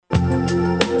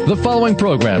The following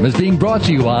program is being brought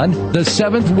to you on the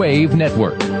Seventh Wave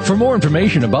Network. For more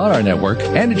information about our network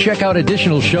and to check out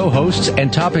additional show hosts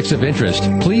and topics of interest,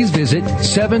 please visit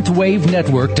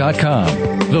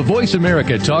seventhwavenetwork.com. The Voice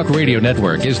America Talk Radio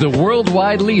Network is the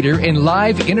worldwide leader in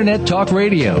live Internet talk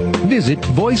radio. Visit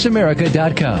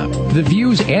voiceamerica.com. The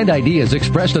views and ideas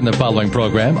expressed on the following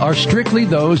program are strictly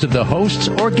those of the hosts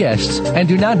or guests and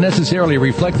do not necessarily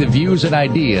reflect the views and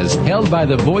ideas held by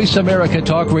the Voice America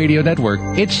Talk Radio Network,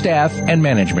 its staff, and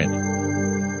management.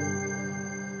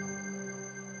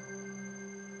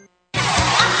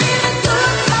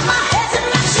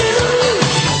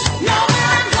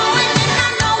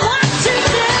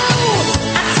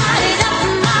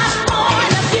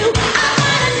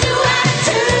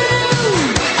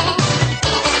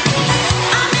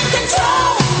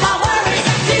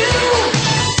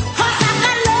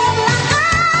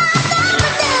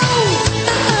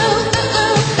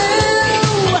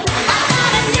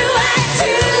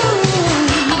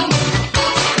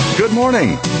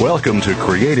 Welcome to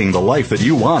Creating the Life That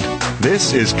You Want.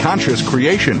 This is Conscious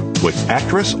Creation with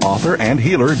actress, author, and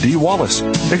healer Dee Wallace.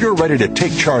 If you're ready to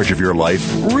take charge of your life,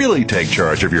 really take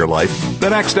charge of your life, the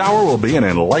next hour will be an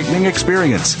enlightening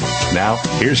experience. Now,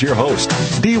 here's your host,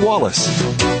 Dee Wallace.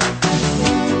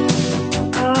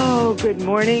 Oh, good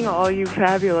morning, all you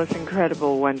fabulous,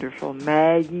 incredible, wonderful,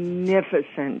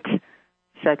 magnificent,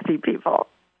 sexy people.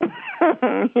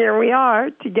 Here we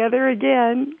are, together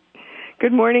again.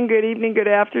 Good morning, good evening, good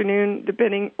afternoon,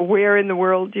 depending where in the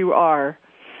world you are.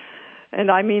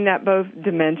 And I mean that both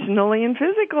dimensionally and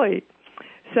physically.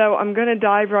 So I'm going to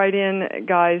dive right in,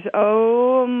 guys.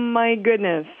 Oh, my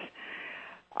goodness.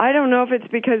 I don't know if it's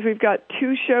because we've got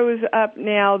 2 shows up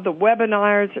now, the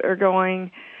webinars are going,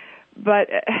 but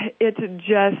it's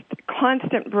just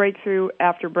constant breakthrough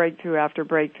after breakthrough after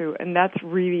breakthrough, and that's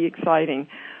really exciting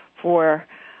for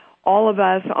all of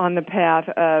us on the path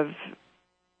of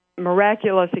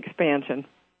miraculous expansion.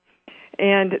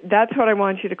 And that's what I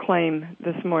want you to claim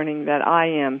this morning, that I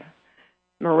am.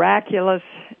 Miraculous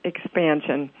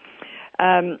expansion.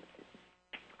 The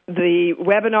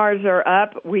webinars are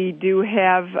up. We do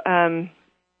have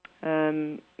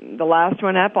the last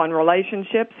one up on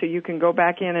relationships, so you can go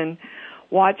back in and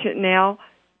watch it now.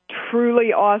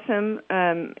 Truly awesome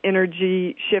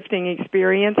energy shifting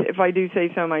experience, if I do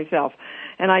say so myself.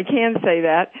 And I can say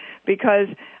that because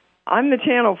I'm the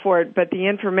channel for it, but the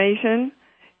information,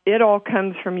 it all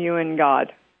comes from you and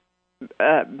God,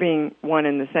 being one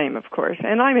and the same, of course.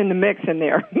 And I'm in the mix in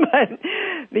there. But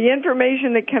the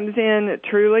information that comes in,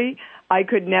 truly, I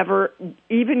could never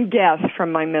even guess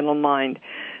from my mental mind.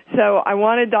 So I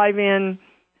want to dive in.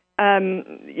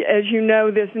 As you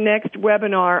know, this next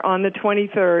webinar on the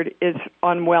 23rd is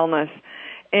on wellness.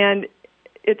 And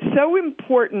it's so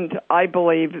important, I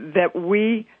believe, that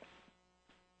we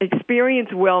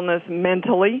experience wellness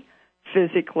mentally,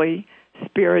 physically,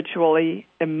 spiritually,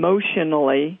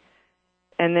 emotionally,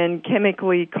 and then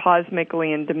chemically,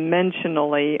 cosmically, and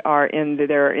dimensionally are in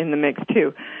the mix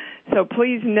too. So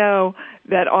please know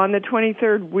that on the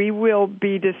 23rd we will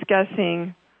be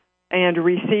discussing and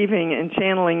receiving and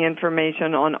channeling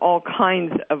information on all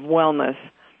kinds of wellness.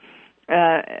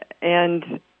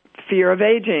 And fear of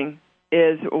aging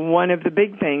is one of the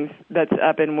big things that's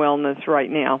up in wellness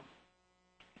right now.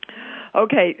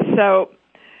 Okay, so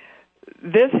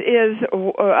this is,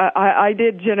 I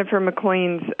did Jennifer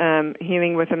McLean's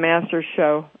Healing with a Master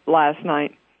show last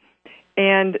night,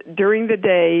 and during the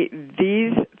day,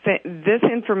 this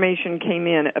information came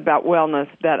in about wellness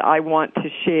that I want to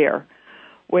share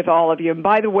with all of you. And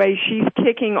by the way, she's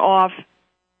kicking off,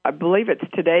 I believe it's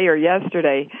today or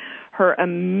yesterday, her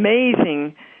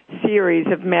amazing series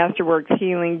of Masterworks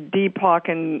Healing, Deepak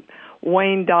and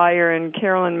Wayne Dyer and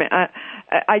Carolyn.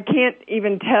 I can't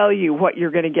even tell you what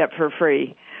you're going to get for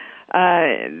free.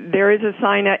 There is a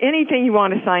sign up. Anything you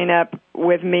want to sign up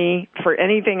with me for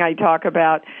anything I talk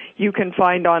about, you can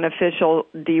find on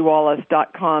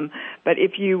officialdwallace.com. But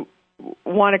if you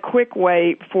want a quick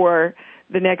way for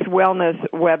the next wellness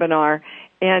webinar,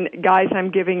 and guys, I'm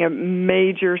giving a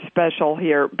major special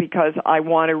here because I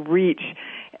want to reach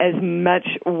as much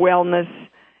wellness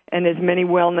and as many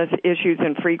wellness issues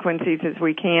and frequencies as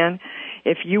we can.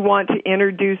 If you want to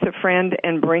introduce a friend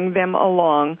and bring them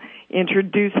along,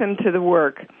 introduce them to the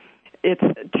work. It's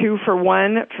 2 for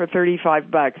 1 for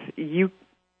 $35. You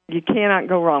cannot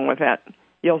go wrong with that.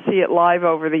 You'll see it live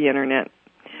over the internet.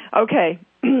 Okay,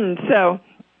 so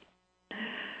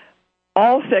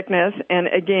all sickness, and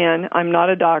again, I'm not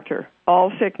a doctor,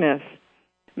 all sickness,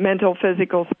 mental,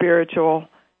 physical, spiritual,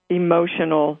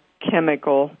 emotional,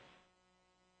 chemical,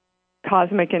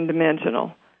 cosmic, and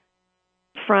dimensional,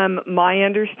 from my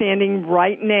understanding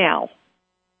right now,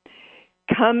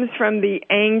 comes from the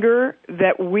anger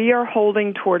that we are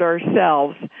holding toward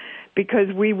ourselves because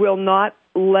we will not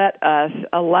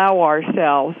allow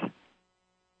ourselves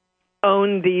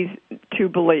own these two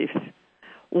beliefs.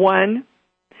 One,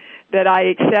 that I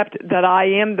accept that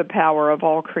I am the power of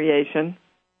all creation.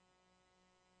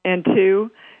 And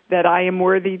two, that I am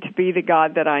worthy to be the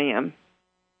God that I am.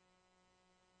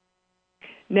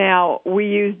 Now, we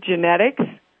use genetics,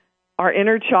 our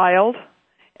inner child,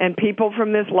 and people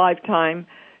from this lifetime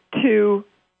to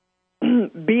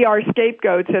be our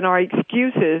scapegoats and our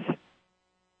excuses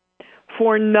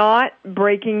for not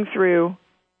breaking through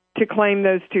to claim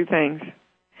those two things.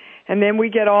 And then we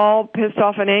get all pissed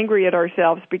off and angry at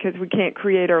ourselves because we can't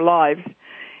create our lives.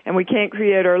 And we can't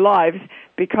create our lives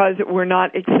because we're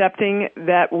not accepting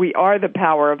that we are the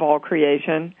power of all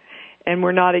creation, and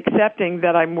we're not accepting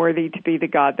that I'm worthy to be the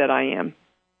God that I am.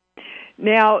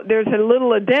 Now, there's a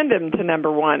little addendum to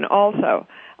number one also.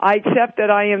 I accept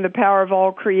that I am the power of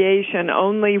all creation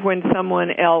only when someone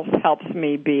else helps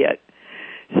me be it.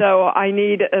 So I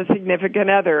need a significant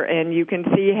other, and you can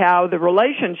see how the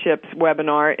relationships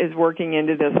webinar is working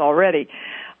into this already.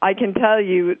 I can tell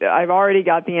you I've already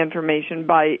got the information.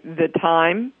 By the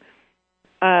time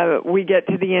we get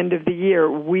to the end of the year,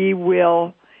 we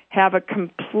will have a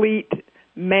complete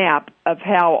map of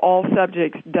how all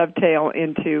subjects dovetail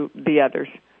into the others,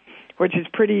 which is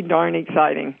pretty darn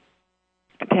exciting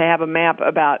to have a map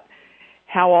about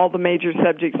how all the major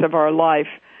subjects of our life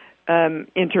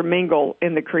intermingle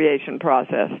in the creation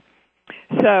process.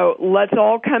 So let's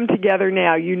all come together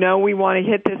now. You know we want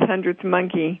to hit this 100th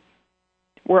monkey.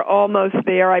 We're almost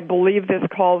there. I believe this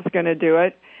call is going to do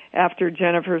it after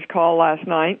Jennifer's call last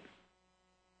night.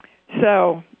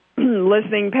 So,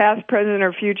 listening past, present,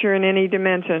 or future in any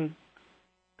dimension,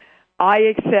 I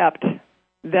accept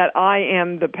that I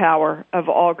am the power of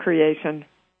all creation.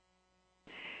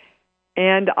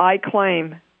 And I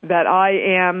claim that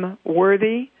I am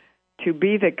worthy to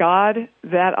be the God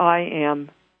that I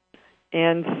am.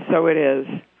 And so it is.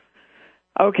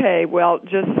 Okay, well,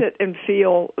 just sit and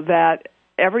feel that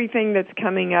everything that's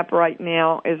coming up right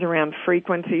now is around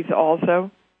frequencies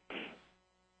also.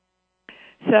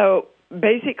 So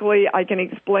basically, I can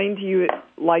explain to you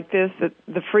like this, that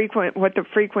what the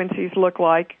frequencies look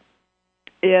like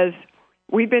is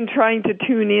we've been trying to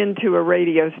tune into a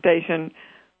radio station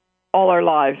all our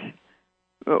lives.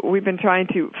 We've been trying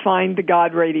to find the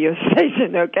God radio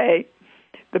station, okay?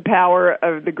 The power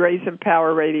of the Grace of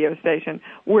Power radio station.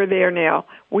 We're there now.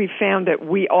 We found it.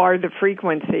 We are the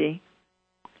frequency.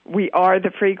 We are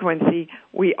the frequency.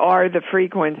 We are the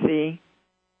frequency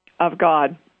of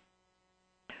God.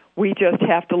 We just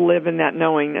have to live in that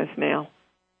knowingness now,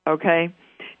 okay?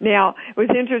 Now, it was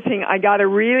interesting. I got a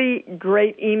really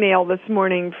great email this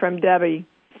morning from Debbie,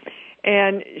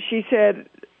 and she said,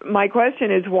 my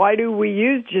question is, why do we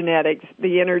use genetics,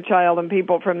 the inner child and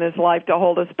people from this life, to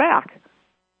hold us back?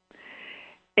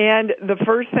 And the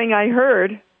first thing I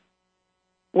heard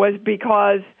was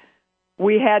because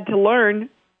we had to learn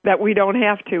that we don't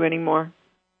have to anymore.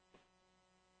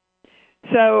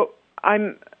 So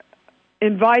I'm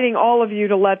inviting all of you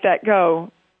to let that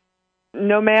go.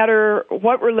 No matter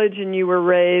what religion you were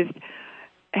raised,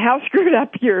 how screwed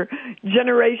up your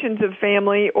generations of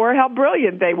family, or how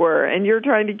brilliant they were, and you're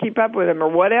trying to keep up with them, or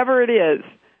whatever it is,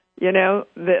 you know,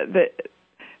 that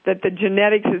the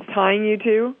genetics is tying you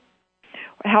to,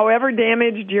 however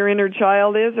damaged your inner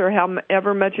child is, or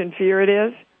however much in fear it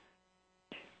is,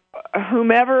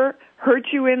 whomever hurt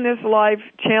you in this life,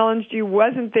 challenged you,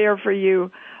 wasn't there for you,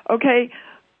 okay,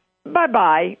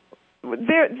 bye-bye.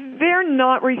 They're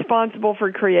not responsible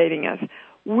for creating us.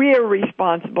 We're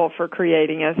responsible for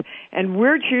creating us, and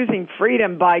we're choosing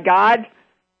freedom, by God.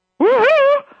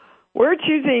 Woo-hoo! We're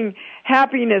choosing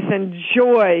happiness and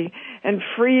joy and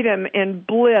freedom and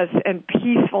bliss and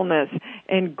peacefulness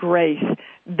and grace.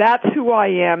 That's who I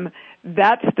am.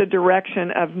 That's the direction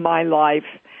of my life.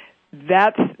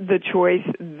 That's the choice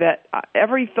that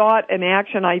every thought and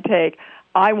action I take,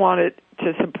 I want it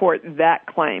to support that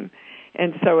claim,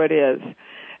 and so it is.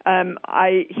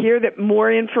 I hear that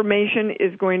more information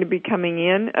is going to be coming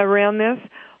in around this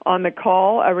on the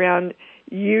call, around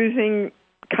using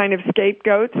kind of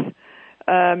scapegoats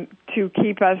to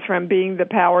keep us from being the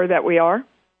power that we are.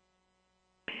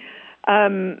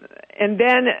 And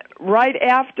then right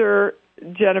after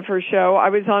Jennifer's show, I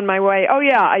was on my way. Oh,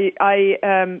 yeah,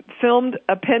 I filmed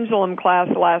a pendulum class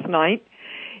last night.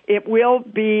 It will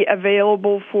be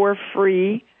available for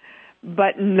free,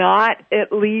 but not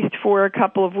at least for a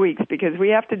couple of weeks, because we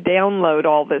have to download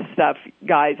all this stuff,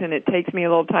 guys, and it takes me a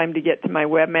little time to get to my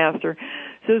webmaster.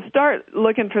 So start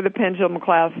looking for the pendulum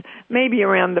class maybe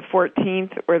around the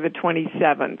 14th or the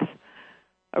 27th,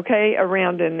 okay,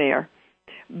 around in there.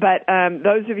 But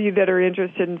those of you that are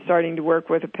interested in starting to work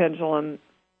with a pendulum,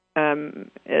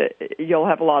 you'll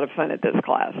have a lot of fun at this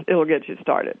class. It'll get you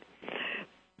started.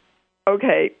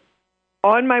 Okay,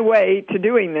 on my way to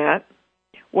doing that,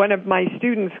 one of my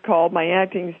students called, my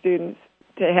acting students,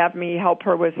 to have me help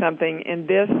her with something, and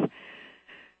this,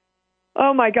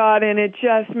 oh my God, and it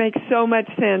just makes so much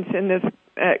sense in this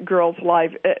girl's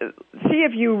life. See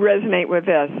if you resonate with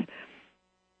this.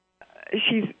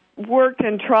 She's worked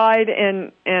and tried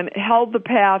and held the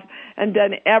path and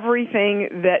done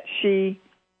everything that she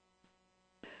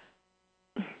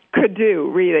could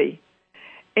do, really.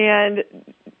 And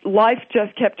life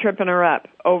just kept tripping her up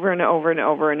over and over and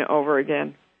over and over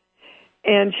again.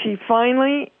 And she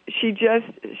finally, she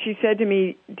said to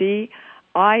me, Dee,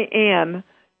 I am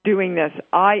doing this.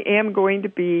 I am going to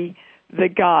be the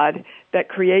God that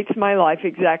creates my life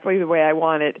exactly the way I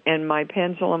want it. And my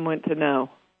pendulum went to no.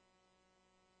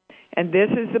 And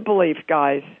this is the belief,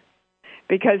 guys.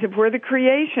 Because if we're the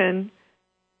creation,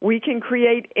 we can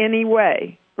create any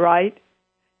way, right?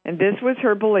 And this was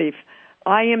her belief.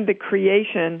 I am the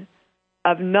creation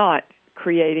of not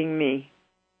creating me.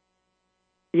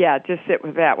 Yeah, just sit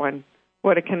with that one.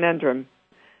 What a conundrum.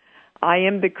 I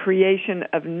am the creation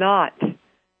of not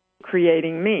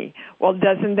creating me. Well,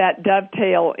 doesn't that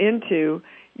dovetail into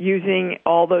using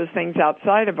all those things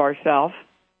outside of ourselves?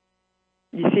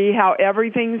 You see how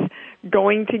everything's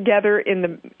going together in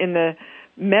the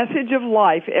message of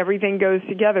life. Everything goes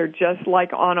together, just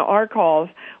like on our calls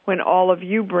when all of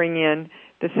you bring in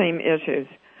the same issues.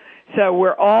 So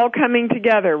we're all coming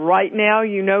together. Right now,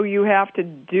 you know you have to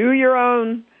do your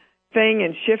own thing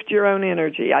and shift your own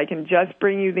energy. I can just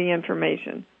bring you the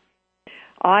information.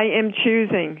 I am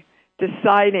choosing,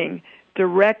 deciding,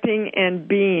 directing, and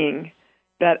being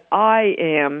that I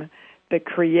am the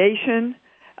creation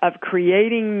of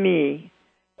creating me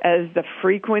as the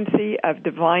frequency of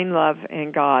divine love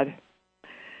and God.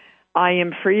 I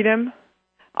am freedom.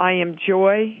 I am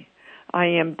joy. I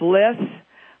am bliss.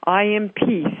 I am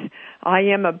peace. I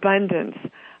am abundance.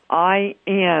 I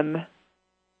am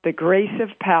the grace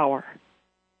of power.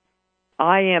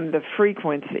 I am the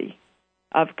frequency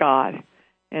of God.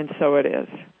 And so it is.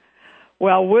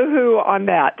 Well, woohoo on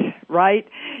that, right?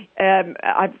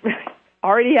 I've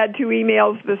already had 2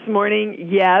 emails this morning.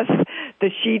 Yes,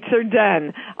 the sheets are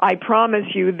done. I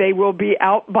promise you they will be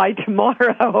out by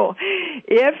tomorrow.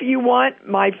 If you want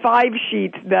my 5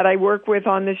 sheets that I work with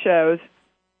on the shows,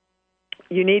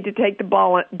 you need to take the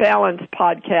Balance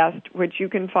podcast, which you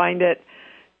can find at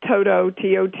Toto,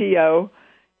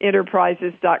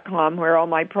 Enterprises.com, where all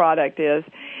my product is.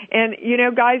 And, you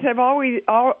know, guys, I've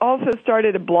also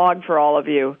started a blog for all of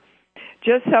you,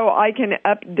 just so I can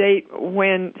update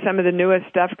when some of the newest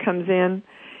stuff comes in.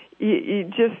 You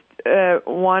just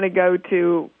want to go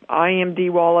to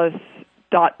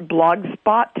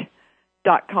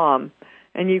imdwallace.blogspot.com,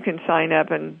 and you can sign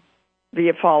up and be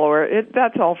a follower.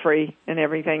 That's all free and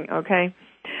everything, okay?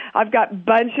 I've got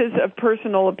bunches of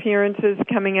personal appearances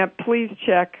coming up. Please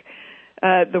check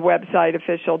the website,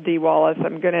 official Dee Wallace.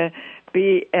 I'm going to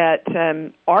be at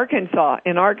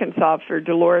Arkansas for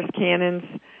Dolores Cannon's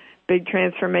big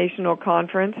transformational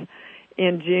conference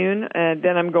in June.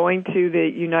 Then I'm going to the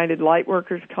United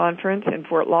Lightworkers Conference in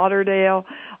Fort Lauderdale.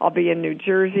 I'll be in New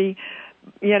Jersey.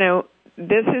 You know,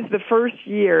 this is the first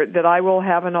year that I will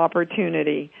have an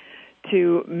opportunity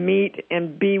to meet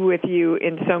and be with you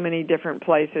in so many different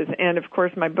places. And, of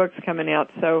course, my book's coming out,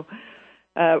 so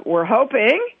we're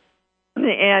hoping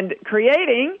and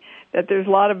creating that there's a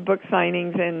lot of book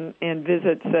signings and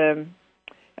visits.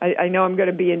 I know I'm going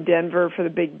to be in Denver for the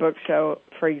big book show,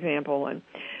 for example. And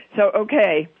so,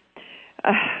 okay,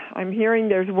 I'm hearing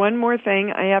there's one more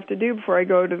thing I have to do before I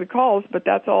go to the calls, but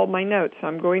that's all my notes. So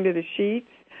I'm going to the sheets.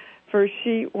 First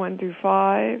sheet, 1 through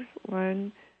 5.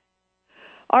 1.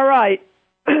 All right.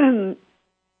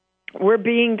 We're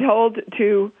being told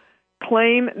to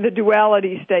claim the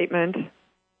duality statement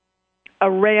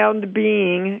around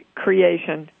being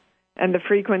creation and the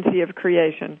frequency of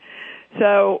creation.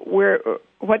 So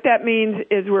what that means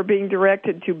is we're being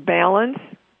directed to balance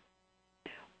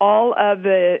all of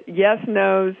the yes,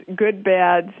 no's, good,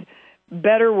 bads,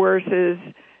 better, worses,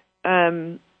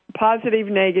 positive,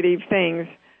 negative things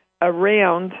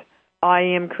around I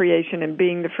am creation and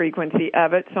being the frequency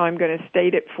of it. So I'm going to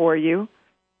state it for you.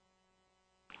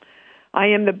 I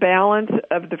am the balance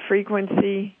of the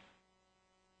frequency.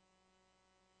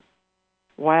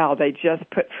 Wow, they just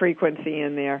put frequency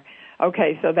in there.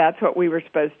 Okay, so that's what we were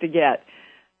supposed to get.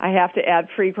 I have to add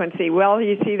frequency. Well,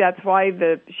 you see, that's why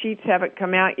the sheets haven't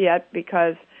come out yet,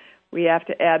 because we have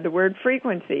to add the word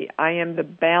frequency. I am the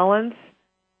balance.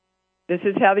 This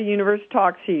is how the universe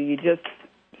talks to you. You just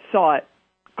saw it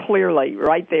clearly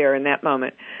right there in that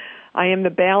moment. I am the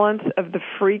balance of the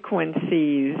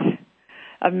frequencies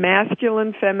of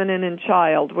masculine, feminine, and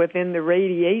child within the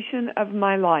radiation of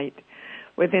my light,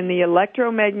 within the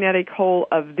electromagnetic whole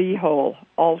of the whole,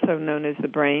 also known as the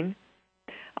brain.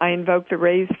 I invoke the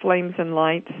rays, flames, and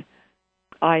lights.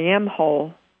 I am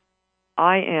whole.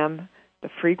 I am the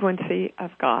frequency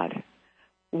of God.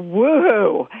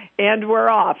 Woo! And we're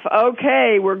off.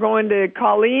 Okay, we're going to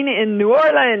Colleen in New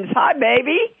Orleans. Hi,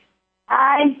 baby.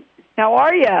 Hi. How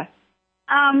are you?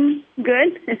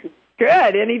 Good.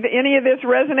 Good. Any of this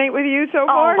resonate with you so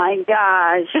far? Oh, my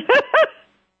gosh.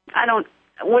 I don't...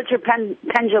 What's your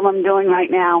pendulum doing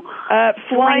right now?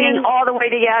 Flying all the way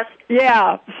to yes?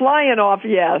 Yeah, flying off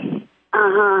yes.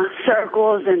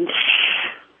 Circles and...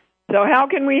 So how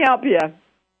can we help you?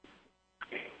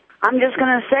 I'm just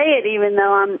going to say it, even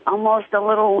though I'm almost a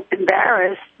little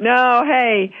embarrassed. No,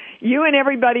 hey, you and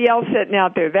everybody else sitting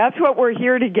out there, that's what we're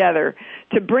here together,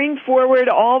 to bring forward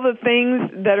all the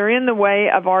things that are in the way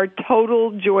of our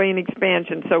total joy and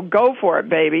expansion. So go for it,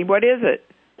 baby. What is it?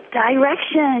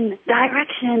 Direction.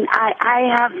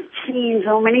 I have seen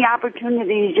so many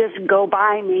opportunities just go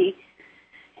by me,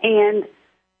 and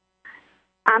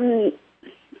I'm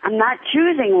not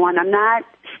choosing one. I'm not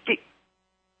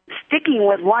sticking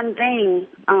with one thing.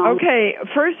 Okay,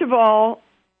 first of all,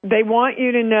 they want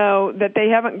you to know that they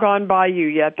haven't gone by you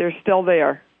yet. They're still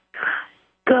there.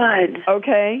 Good.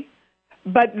 Okay?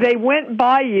 But they went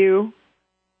by you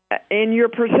in your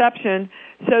perception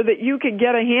so that you could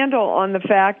get a handle on the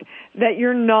fact that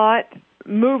you're not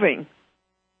moving.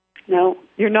 No.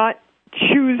 You're not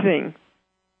choosing.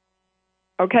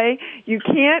 Okay? You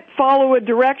can't follow a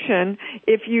direction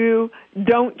if you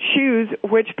don't choose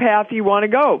which path you want to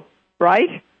go, right?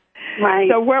 Right.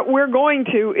 So what we're going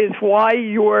to is why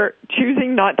you're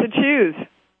choosing not to choose,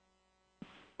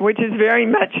 which is very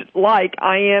much like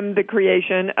I am the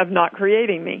creation of not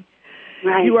creating me.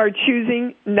 Right. You are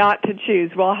choosing not to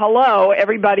choose. Well, hello,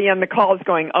 everybody on the call is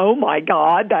going, oh, my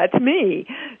God, that's me.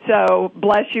 So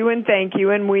bless you and thank you,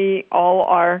 and we all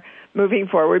are moving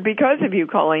forward because of you,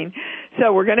 Colleen.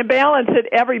 So we're going to balance it,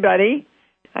 everybody.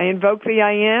 I invoke the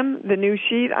I am, the new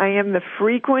sheet. I am the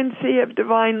frequency of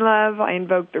divine love. I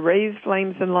invoke the rays,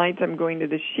 flames, and lights. I'm going to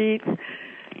the sheets.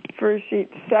 First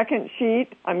sheet, second sheet.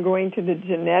 I'm going to the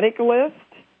genetic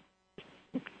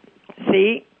list.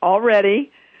 See,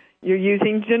 already you're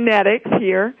using genetics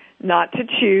here, not to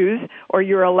choose, or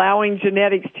you're allowing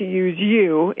genetics to use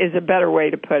you is a better way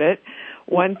to put it.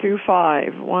 1 through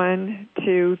 5. 1,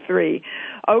 2, 3.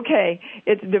 Okay,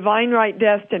 it's divine right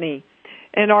destiny.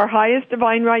 And our highest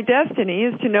divine right destiny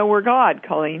is to know we're God,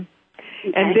 Colleen.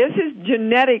 Okay. And this is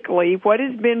genetically what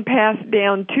has been passed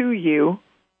down to you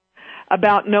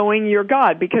about knowing you're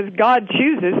God, because God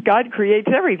chooses, God creates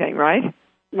everything, right?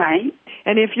 Right.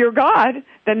 And if you're God,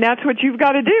 then that's what you've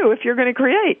got to do if you're going to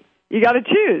create. You got to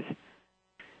choose.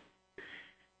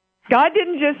 God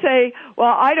didn't just say,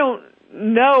 well, I don't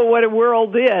know what a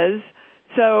world is,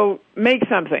 so make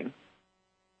something.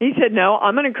 He said, no,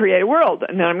 I'm going to create a world,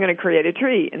 and then I'm going to create a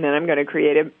tree, and then I'm going to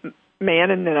create a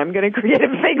man, and then I'm going to create a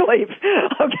fig leaf.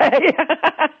 Okay?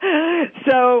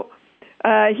 So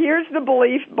here's the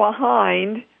belief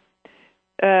behind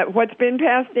what's been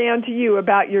passed down to you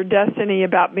about your destiny,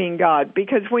 about being God.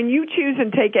 Because when you choose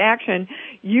and take action,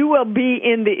 you will be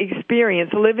in the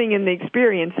experience, living in the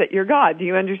experience that you're God. Do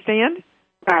you understand?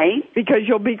 Right. Because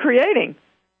you'll be creating.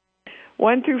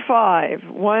 1 through 5.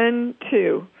 1,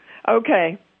 2.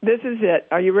 Okay, this is it.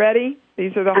 Are you ready?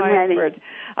 These are the highest words.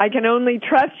 I can only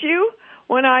trust you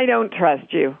when I don't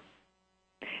trust you.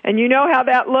 And you know how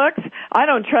that looks? I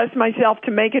don't trust myself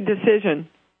to make a decision.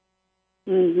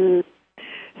 Mm-hmm.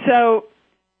 So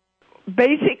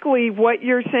basically what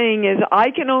you're saying is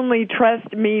I can only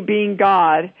trust me being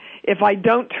God if I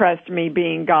don't trust me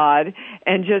being God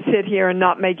and just sit here and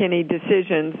not make any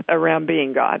decisions around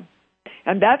being God.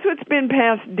 And that's what's been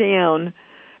passed down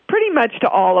pretty much to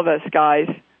all of us, guys,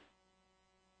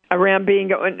 around being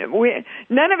God.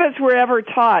 None of us were ever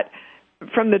taught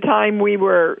from the time we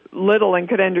were little and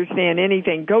could understand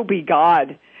anything, go be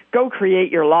God, go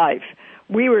create your life.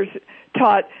 We were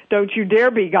taught, don't you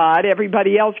dare be God,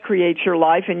 everybody else creates your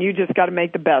life and you just got to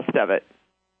make the best of it.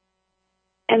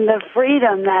 And the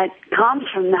freedom that comes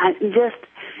from that, just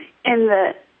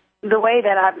in the way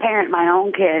that I parent my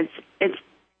own kids,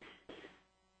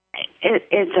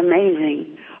 it's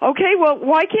amazing. Okay, well,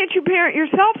 why can't you parent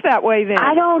yourself that way then?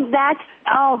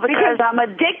 Because I'm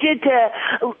addicted to,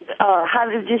 how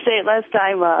did you say it last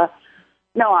time?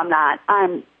 No, I'm not.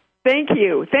 Thank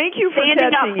you. Thank you for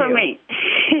standing catching up for me.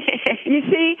 You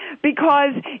see,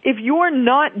 because if you're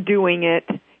not doing it,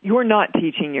 you're not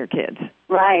teaching your kids.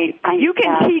 Right. You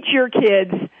can teach your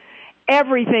kids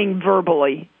everything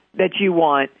verbally that you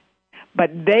want, but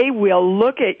they will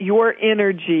look at your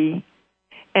energy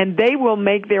and they will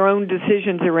make their own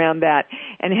decisions around that.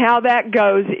 And how that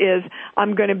goes is,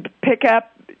 I'm going to pick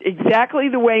up exactly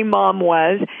the way Mom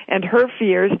was and her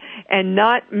fears and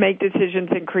not make decisions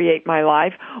and create my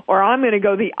life, or I'm going to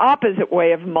go the opposite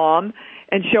way of Mom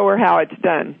and show her how it's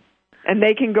done. And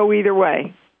they can go either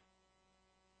way.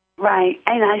 Right.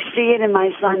 And I see it in my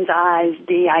son's eyes,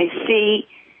 Dee. I see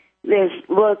this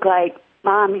look like,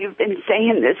 Mom, you've been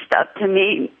saying this stuff to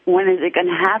me. When is it going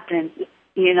to happen?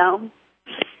 You know?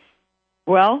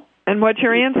 Well, and what's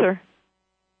your answer?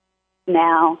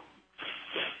 Now.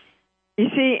 You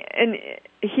see, and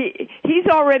he's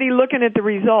already looking at the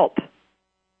result.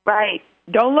 Right.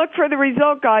 Don't look for the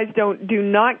result, guys. Do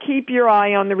not keep your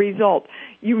eye on the result.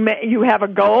 You have a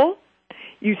goal.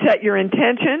 You set your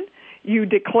intention. You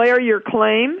declare your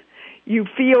claim. You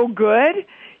feel good.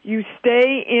 You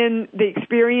stay in the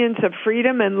experience of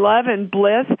freedom and love and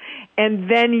bliss, and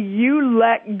then you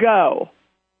let go.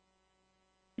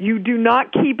 You do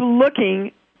not keep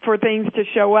looking for things to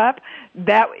show up.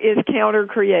 That is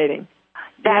counter-creating.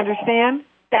 Do you understand?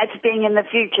 That's being in the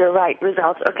future, right?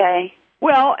 Results, okay.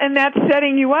 Well, and that's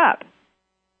setting you up.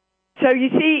 So you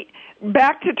see,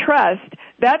 back to trust,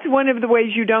 that's one of the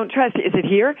ways you don't trust. Is it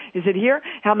here? Is it here?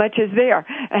 How much is there?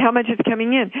 How much is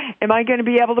coming in? Am I going to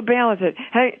be able to balance it?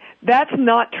 Hey, that's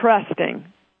not trusting.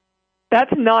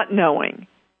 That's not knowing.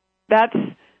 That's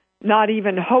not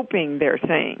even hoping, they're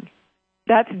saying.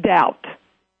 That's doubt.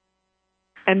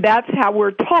 And that's how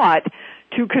we're taught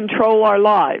to control our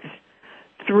lives,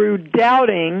 through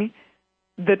doubting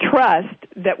the trust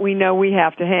that we know we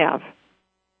have to have.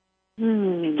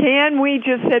 Can we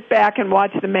just sit back and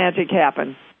watch the magic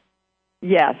happen?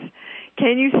 Yes.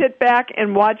 Can you sit back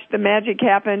and watch the magic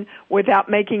happen without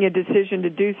making a decision to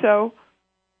do so?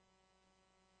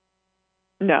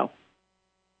 No.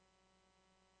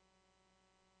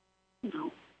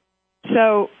 No.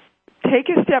 So take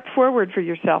a step forward for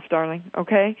yourself, darling,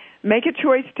 okay? Make a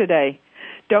choice today.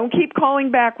 Don't keep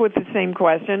calling back with the same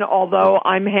question, although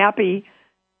I'm happy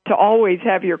to always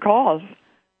have your calls.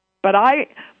 But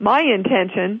my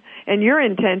intention and your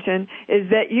intention is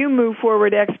that you move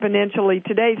forward exponentially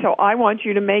today, so I want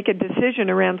you to make a decision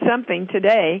around something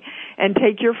today and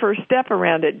take your first step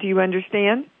around it. Do you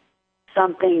understand?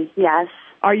 Something, yes.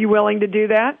 Are you willing to do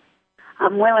that?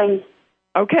 I'm willing.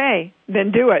 Okay,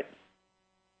 then do it.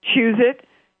 Choose it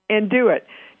and do it.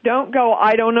 Don't go,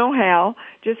 I don't know how.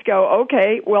 Just go,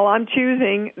 okay, well, I'm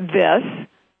choosing this,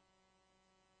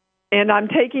 and I'm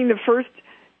taking the first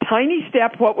tiny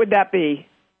step. What would that be?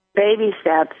 Baby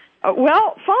steps.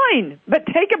 Well, fine, but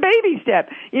take a baby step.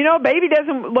 You know, baby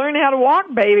doesn't learn how to walk,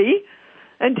 baby,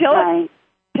 until it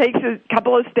takes a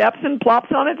couple of steps and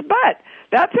plops on its butt.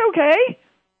 That's okay.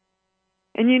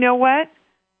 And you know what?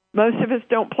 Most of us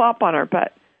don't plop on our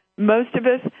butt. Most of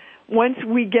us, once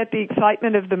we get the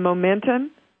excitement of the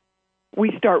momentum,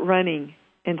 we start running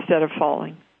instead of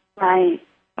falling. Right.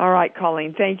 All right,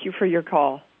 Colleen, thank you for your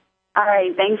call. All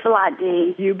right, thanks a lot,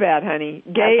 Dee. You bet, honey.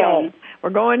 Gail. Okay. We're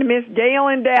going to Miss Gail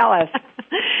in Dallas.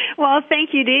 Well, thank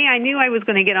you, Dee. I knew I was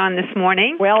going to get on this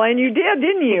morning. Well, and you did,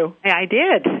 didn't you? Yeah, I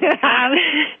did.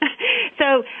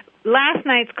 So last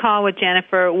night's call with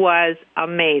Jennifer was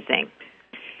amazing.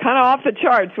 Kind of off the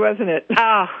charts, wasn't it?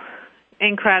 Oh,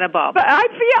 incredible. But I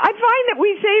find that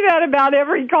we say that about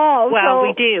every call. Well,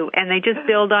 we do, and they just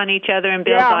build on each other and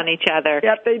build on each other.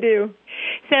 Yep, they do.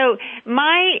 So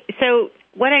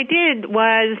what I did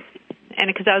was, and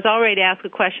because I was already asked a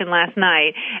question last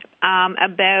night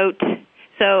about,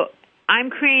 so I'm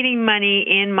creating money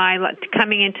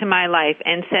coming into my life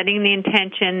and setting the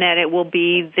intention that it will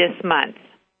be this month.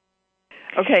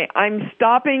 Okay, I'm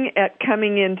stopping at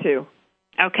coming into.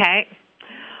 Okay.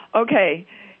 Okay.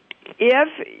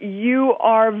 If you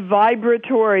are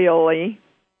vibratorially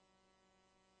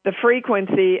the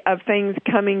frequency of things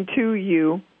coming to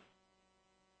you,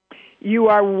 you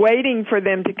are waiting for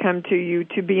them to come to you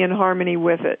to be in harmony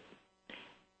with it.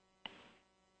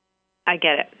 I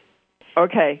get it.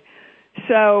 Okay.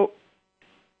 So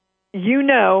you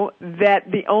know that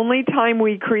the only time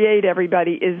we create,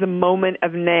 everybody, is the moment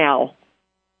of now.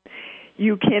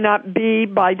 You cannot be,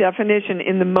 by definition,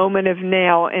 in the moment of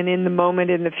now and in the moment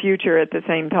in the future at the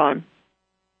same time.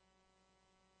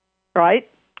 Right?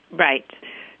 Right.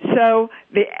 So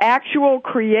the actual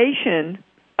creation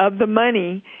of the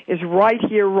money is right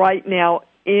here, right now,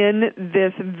 in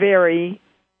this very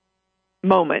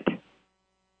moment.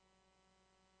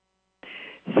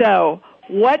 So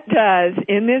what does,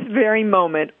 in this very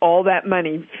moment, all that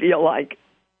money feel like?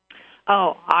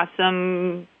 Oh,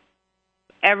 awesome.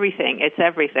 Everything. It's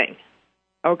everything.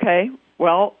 Okay.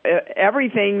 Well,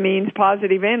 everything means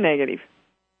positive and negative,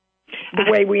 the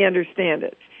way we understand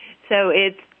it. So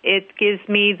it gives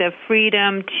me the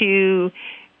freedom to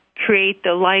create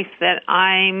the life that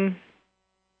I'm...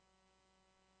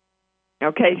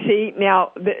 Okay, see,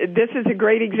 now this is a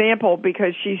great example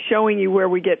because she's showing you where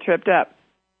we get tripped up.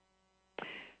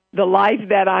 The life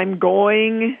that I'm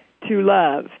going to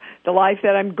love, the life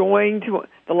that I'm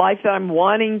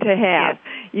wanting to have.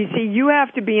 Yes. You see, you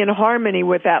have to be in harmony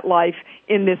with that life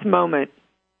in this moment,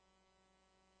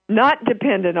 not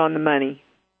dependent on the money,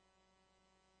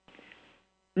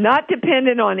 not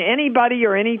dependent on anybody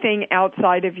or anything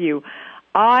outside of you.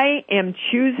 I am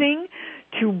choosing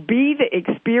to be the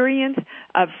experience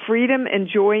of freedom and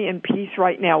joy and peace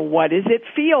right now. What does it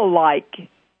feel like?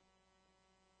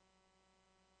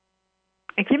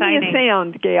 Exciting. Give me a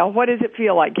sound, Gail. What does it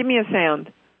feel like? Give me a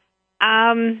sound.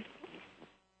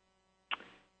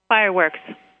 Fireworks.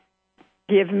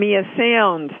 Give me a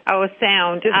sound. Oh, a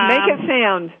sound. Just make a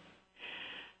sound.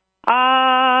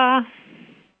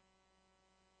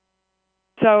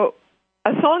 So,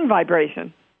 a song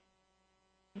vibration.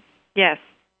 Yes.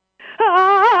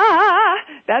 Ah,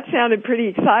 that sounded pretty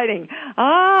exciting.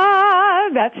 Ah,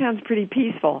 that sounds pretty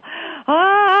peaceful.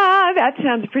 Ah, that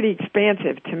sounds pretty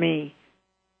expansive to me.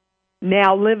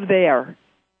 Now live there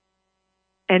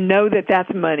and know that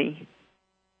that's money.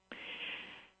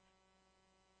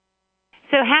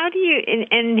 So how do you,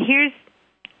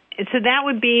 so that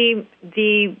would be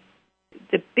the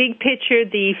big picture,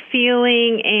 the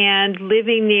feeling and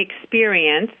living the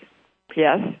experience.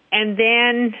 Yes. And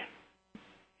then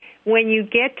when you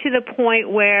get to the point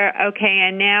where, okay,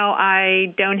 and now I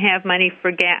don't have money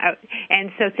for gas,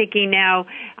 and so thinking now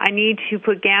I need to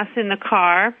put gas in the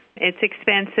car, it's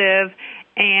expensive,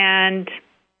 and...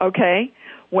 Okay,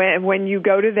 when you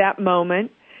go to that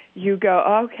moment, you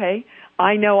go, okay,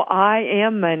 I know I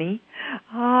am money.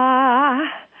 I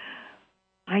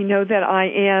know that I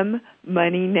am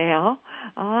money now.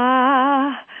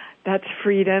 That's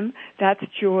freedom, that's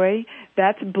joy,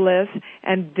 that's bliss,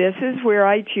 and this is where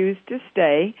I choose to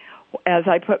stay as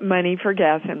I put money for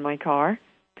gas in my car.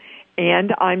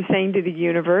 And I'm saying to the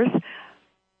universe,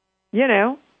 you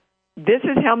know, this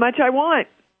is how much I want.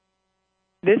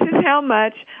 This is how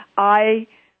much I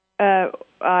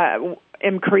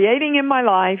am creating in my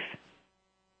life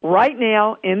right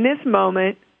now, in this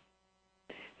moment,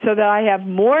 so that I have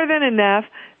more than enough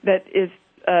that is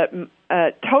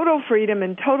total freedom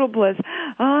and total bliss.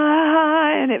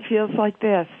 And it feels like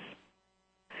this.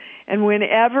 And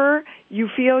whenever you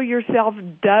feel yourself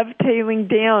dovetailing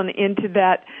down into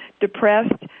that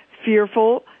depressed,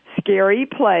 fearful, scary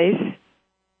place,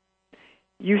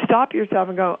 you stop yourself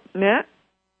and go, nah,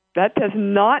 that does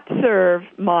not serve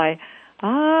my,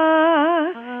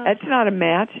 that's not a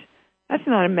match. That's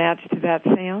not a match to that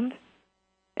sound.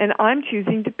 And I'm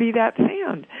choosing to be that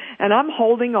sound. And I'm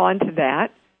holding on to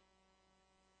that.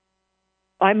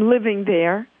 I'm living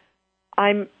there.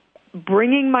 I'm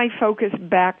bringing my focus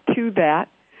back to that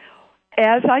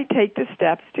as I take the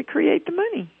steps to create the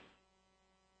money.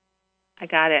 I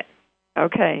got it.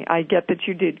 Okay, I get that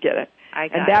you did get it.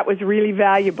 And that was really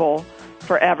valuable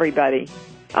for everybody.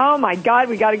 Oh, my God,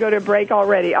 we got to go to a break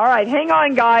already. All right, hang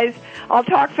on, guys. I'll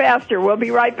talk faster. We'll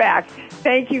be right back.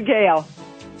 Thank you, Gail.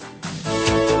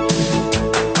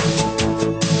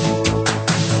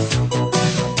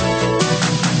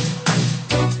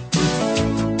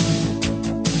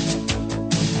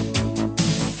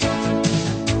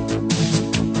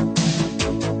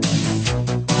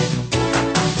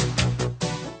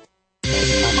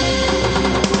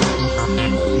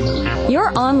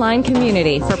 Your online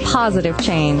community for positive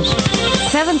change.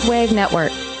 Seventh Wave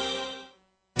Network.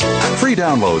 Free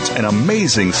downloads and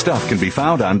amazing stuff can be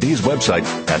found on Dee's website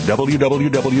at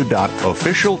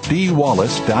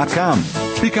www.officialdeewallace.com.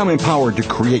 Become empowered to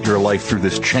create your life through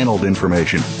this channeled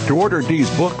information. To order Dee's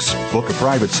books, book a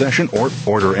private session, or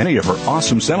order any of her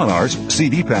awesome seminars,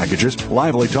 CD packages,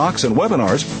 lively talks, and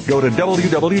webinars, go to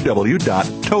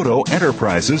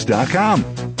www.totoenterprises.com.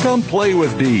 Come play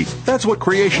with Dee. That's what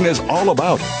creation is all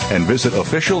about. And visit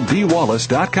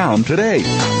officialdeewallace.com today.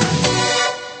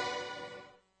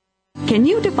 Can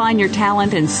you define your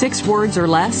talent in 6 words or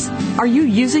less? Are you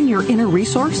using your inner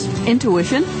resource,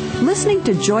 intuition? Listening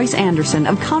to Joyce Anderson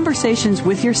of Conversations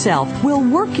with Yourself will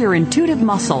work your intuitive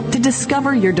muscle to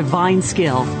discover your divine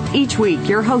skill. Each week,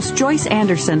 your host Joyce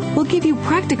Anderson will give you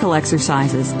practical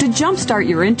exercises to jumpstart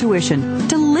your intuition,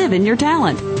 to live in your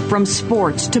talent. From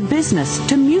sports to business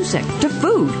to music to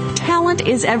food, talent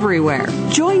is everywhere.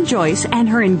 Join Joyce and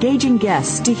her engaging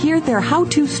guests to hear their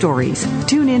how-to stories.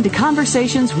 Tune in to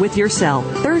Conversations with Yourself,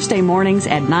 Thursday mornings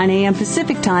at 9 a.m.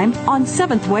 Pacific Time on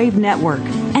Seventh Wave Network,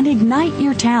 and ignite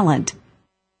your talent.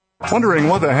 Wondering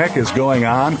what the heck is going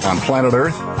on planet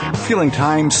Earth? Feeling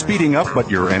time speeding up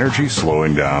but your energy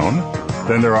slowing down?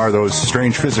 Then there are those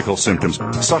strange physical symptoms,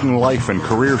 sudden life and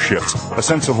career shifts, a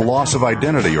sense of loss of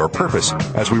identity or purpose.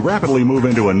 As we rapidly move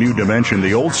into a new dimension,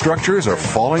 the old structures are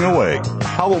falling away.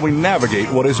 How will we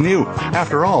navigate what is new?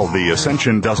 After all, the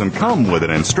Ascension doesn't come with an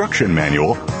instruction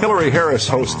manual. Hillary Harris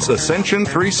hosts Ascension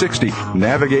 360,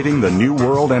 Navigating the New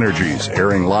World Energies,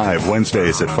 airing live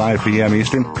Wednesdays at 5 p.m.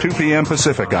 Eastern, 2 p.m.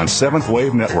 Pacific on Seventh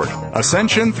Wave Network.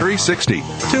 Ascension 360.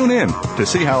 Tune in to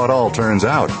see how it all turns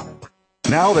out.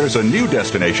 Now there's a new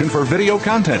destination for video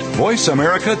content,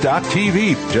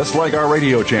 voiceamerica.tv, just like our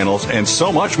radio channels and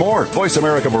so much more. Voice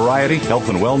America Variety, Health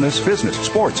and Wellness, Business,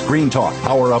 Sports, Green Talk,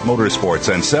 Power Up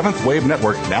Motorsports, and Seventh Wave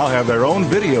Network now have their own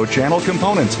video channel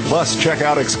components. Plus, check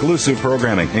out exclusive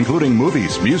programming, including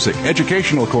movies, music,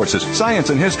 educational courses,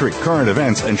 science and history, current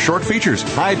events, and short features.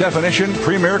 High-definition,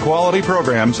 premier quality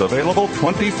programs available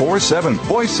 24/7.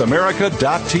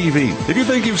 VoiceAmerica.tv. If you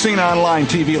think you've seen online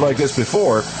TV like this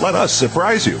before, let us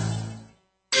surprise you.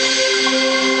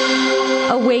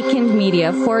 Awakened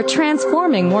Media for a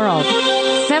transforming world.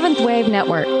 Seventh Wave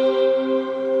Network.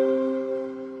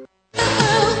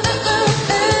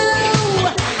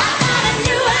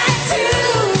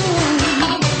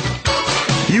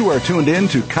 You are tuned in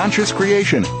to Conscious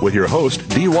Creation with your host,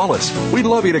 Dee Wallace. We'd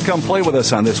love you to come play with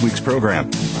us on this week's program.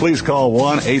 Please call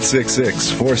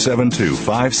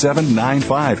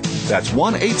 1-866-472-5795. That's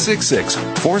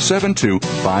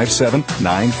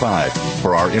 1-866-472-5795.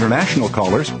 For our international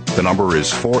callers, the number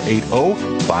is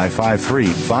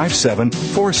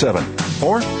 480-553-5747.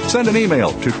 Or send an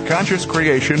email to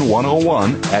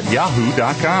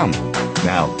consciouscreation101@yahoo.com.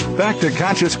 Now, back to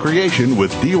Conscious Creation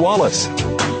with Dee Wallace.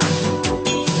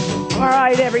 All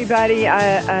right, everybody.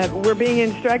 We're being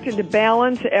instructed to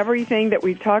balance everything that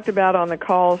we've talked about on the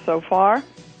call so far.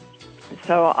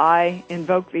 So I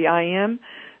invoke the I Am,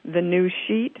 the new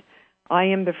sheet. I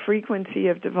am the frequency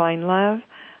of divine love.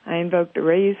 I invoke the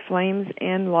rays, flames,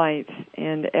 and lights,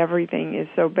 and everything is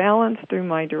so balanced through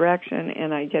my direction,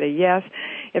 and I get a yes.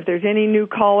 If there's any new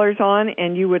callers on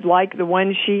and you would like the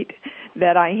one sheet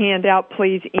that I hand out,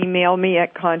 please email me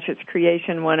at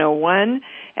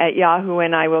consciouscreation101@yahoo,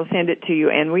 and I will send it to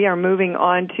you. And we are moving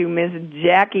on to Miss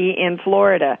Jackie in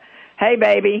Florida. Hey,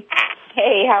 baby.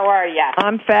 Hey, how are you?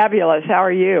 I'm fabulous. How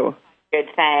are you? Good,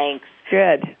 thanks.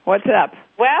 Good. What's up?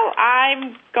 Well,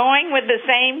 I'm going with the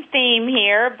same theme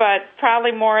here, but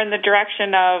probably more in the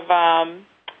direction of a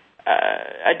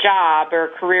job or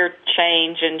career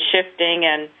change and shifting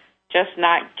and just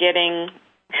not getting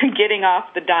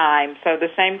off the dime. So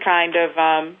the same kind of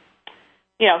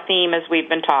theme as we've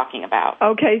been talking about.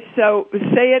 Okay, so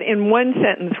say it in one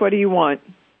sentence. What do you want?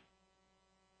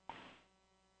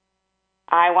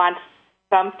 I want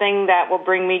something that will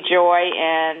bring me joy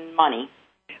and money.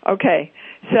 Okay,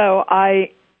 so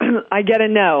I get a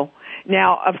no.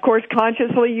 Now, of course,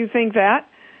 consciously you think that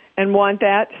and want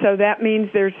that, so that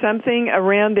means there's something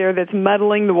around there that's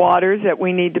muddling the waters that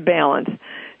we need to balance.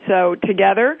 So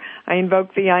together, I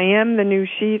invoke the I Am, the new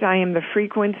sheet. I am the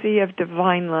frequency of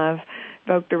divine love.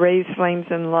 Invoke the rays, flames,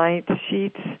 and light,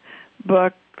 sheets,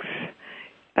 books.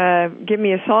 Give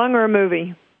me a song or a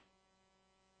movie.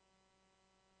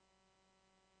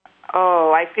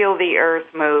 Oh, I feel the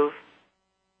earth move.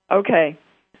 Okay.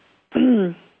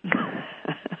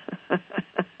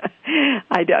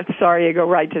 Sorry, I go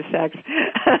right to sex.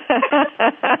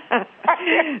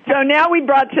 So now we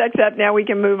brought sex up. Now we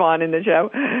can move on in the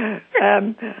show.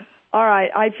 All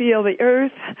right. I feel the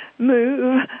earth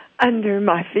move under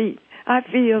my feet. I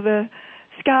feel the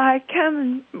sky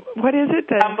coming. What is it?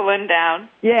 Tumbling down.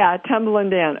 Yeah, tumbling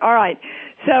down. All right.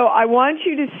 So I want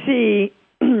you to see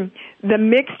the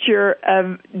mixture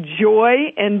of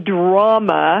joy and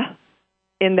drama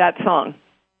in that song.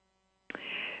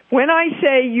 When I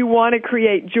say you want to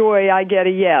create joy, I get a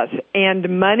yes. And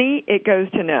money, it goes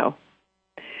to no.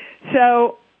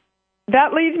 So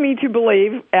that leads me to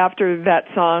believe, after that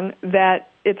song, that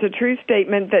it's a true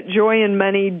statement that joy and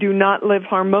money do not live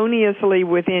harmoniously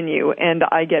within you, and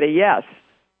I get a yes.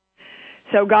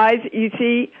 So guys, you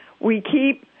see, we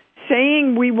keep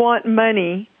saying we want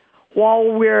money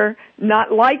while we're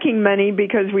not liking money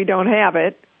because we don't have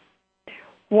it,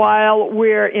 while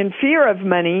we're in fear of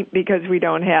money because we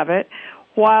don't have it,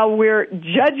 while we're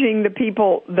judging the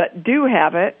people that do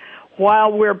have it,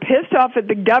 while we're pissed off at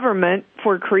the government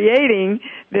for creating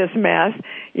this mess,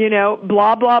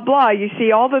 blah, blah, blah. You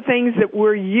see all the things that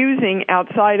we're using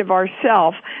outside of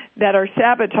ourself that are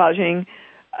sabotaging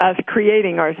us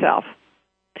creating ourselves.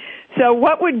 So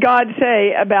what would God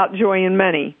say about joy and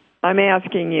money? I'm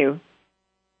asking you.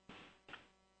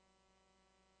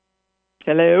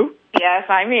 Hello? Yes,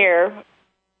 I'm here.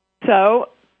 So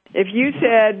if you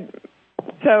said,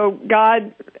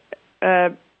 God,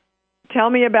 tell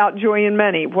me about joy and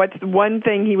money, what's the one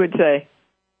thing he would say?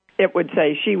 It would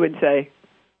say, she would say.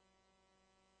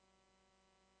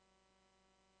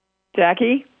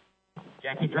 Jackie?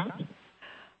 Jackie dropped.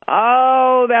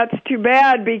 Oh, that's too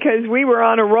bad because we were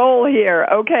on a roll here.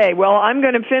 Okay, well, I'm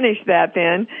going to finish that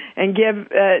then and give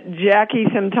Jackie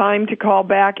some time to call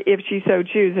back if she so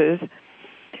chooses.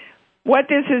 What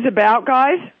this is about,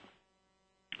 guys,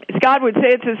 is God would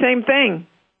say it's the same thing.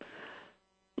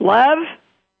 Love,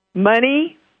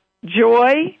 money,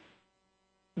 joy,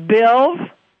 bills,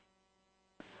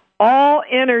 all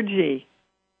energy.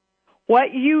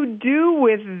 What you do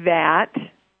with that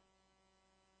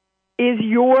is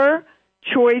your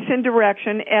choice and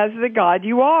direction as the God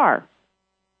you are.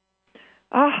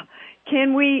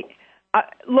 Can we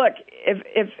look?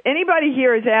 If anybody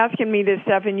here is asking me this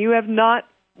stuff and you have not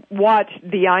watched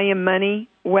the I Am Money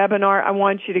webinar, I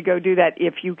want you to go do that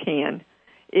if you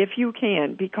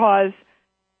can, because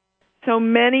so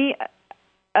many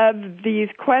of these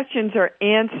questions are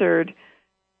answered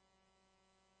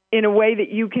in a way that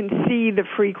you can see the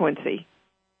frequency.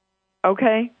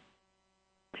 Okay?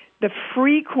 The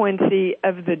frequency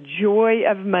of the joy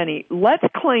of money. Let's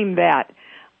claim that.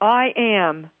 I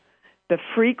am the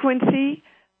frequency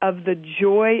of the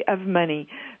joy of money,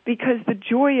 because the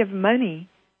joy of money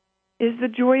is the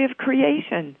joy of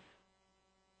creation.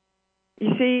 You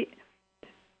see,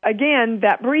 again,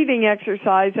 that breathing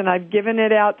exercise, and I've given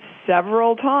it out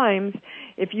several times,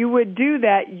 if you would do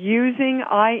that using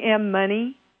I Am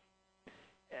Money,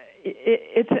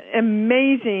 it's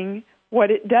amazing what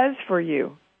it does for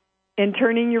you in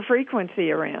turning your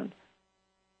frequency around.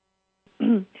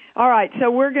 All right,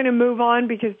 so we're going to move on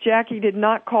because Jackie did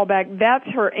not call back. That's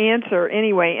her answer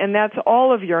anyway, and that's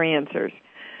all of your answers.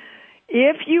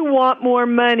 If you want more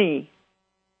money,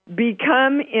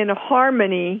 become in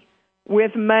harmony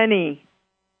with money.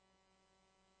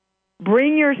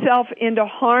 Bring yourself into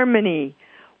harmony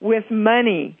with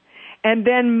money, and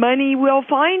then money will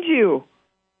find you.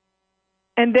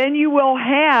 And then you will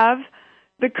have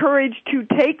the courage to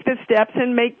take the steps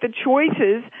and make the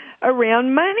choices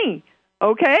around money.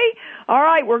 Okay? All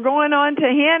right, we're going on to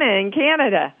Hannah in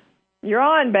Canada. You're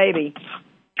on, baby.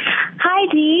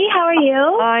 Hi, Dee. How are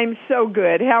you? I'm so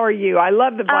good. How are you? I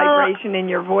love the vibration in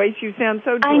your voice. You sound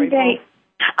so joyful. I'm great.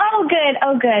 Oh, good.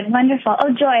 Oh, good. Wonderful. Oh,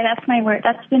 joy. That's my word.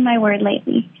 That's been my word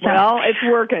lately. So. Well, it's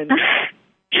working.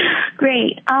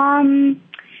 Great. The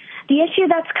issue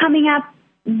that's coming up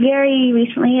very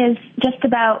recently is just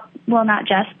about, well, not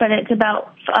just, but it's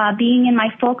about being in my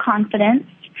full confidence,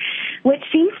 which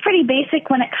seems pretty basic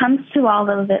when it comes to all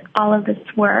of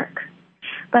this work.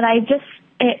 But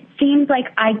it seems like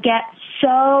I get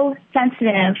so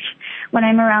sensitive when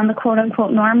I'm around the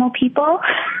quote-unquote normal people.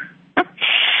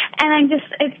 And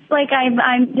it's like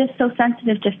I'm just so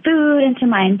sensitive to food and to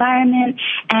my environment,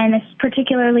 and it's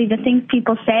particularly the things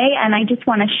people say, and I just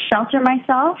want to shelter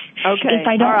myself. Okay. If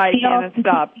I don't all right, feel Hannah,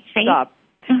 stop. Okay.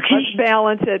 Let's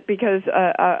balance it because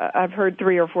I've heard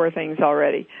 3 or 4 things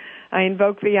already. I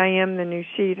invoke the I Am, the new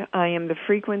sheet. I am the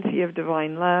frequency of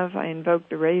divine love. I invoke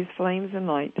the rays, flames, and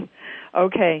lights.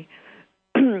 Okay.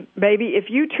 Baby, if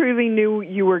you truly knew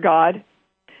you were God,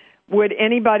 would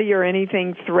anybody or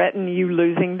anything threaten you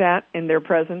losing that in their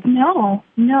presence? No,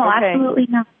 okay. Absolutely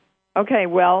not. Okay,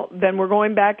 well, then we're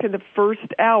going back to the first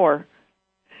hour.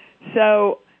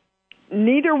 So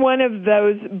neither one of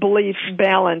those beliefs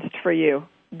balanced for you.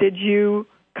 Did you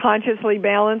consciously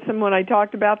balance them when I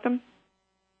talked about them?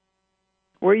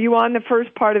 Were you on the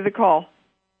first part of the call?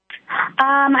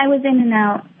 I was in and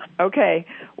out. Okay,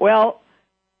 well,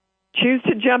 choose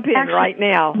to jump in right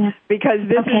now because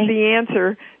this is the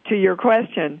answer to your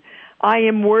question. I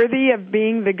am worthy of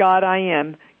being the God I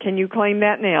am. Can you claim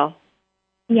that now?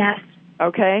 Yes.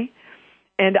 Okay?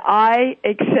 And I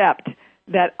accept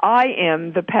that I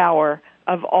am the power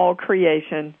of all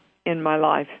creation in my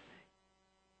life.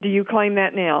 Do you claim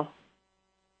that now?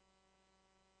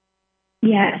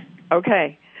 Yes.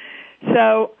 Okay.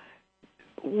 So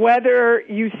whether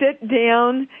you sit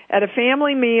down at a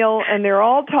family meal and they're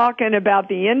all talking about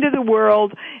the end of the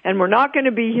world and we're not going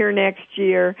to be here next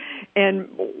year and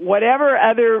whatever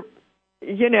other,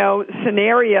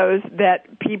 scenarios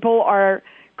that people are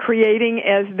creating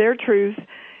as their truths,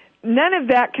 none of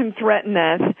that can threaten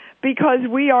us because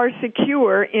we are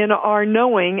secure in our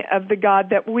knowing of the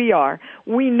God that we are.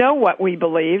 We know what we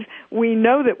believe. We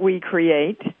know that we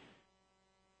create.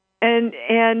 And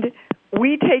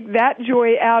we take that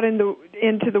joy out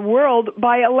into the world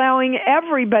by allowing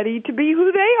everybody to be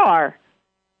who they are.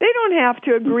 They don't have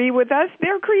to agree with us.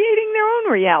 They're creating their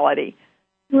own reality.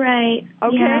 Right.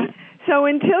 Okay? Yeah. So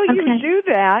until you do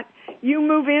that, you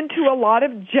move into a lot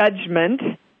of judgment.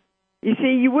 You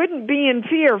see, you wouldn't be in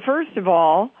fear, first of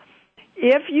all,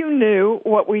 if you knew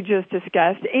what we just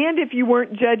discussed, and if you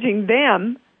weren't judging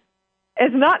them as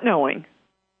not knowing.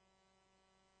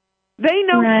 They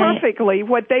know perfectly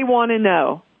what they want to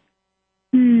know.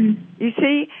 You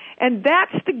see? And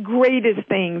that's the greatest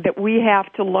thing that we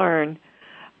have to learn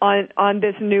on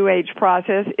this New Age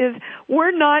process is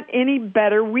we're not any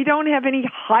better. We don't have any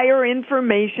higher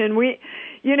information.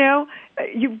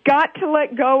 You've got to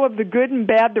let go of the good and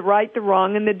bad, the right, the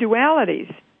wrong, and the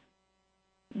dualities.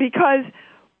 Because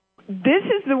this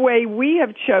is the way we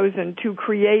have chosen to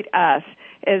create us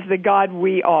as the God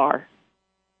we are.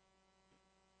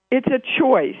 It's a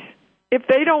choice. If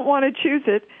they don't want to choose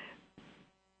it,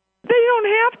 they don't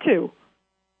have to.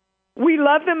 We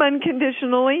love them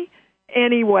unconditionally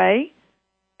anyway,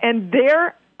 and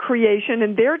their creation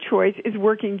and their choice is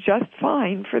working just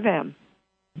fine for them.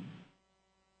 Do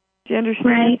you understand?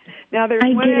 Right. Now, there's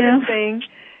one other thing.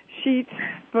 Sheets,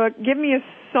 book. Give me a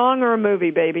song or a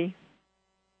movie, baby.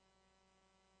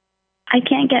 I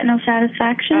can't get no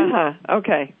satisfaction.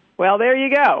 Okay. Well, there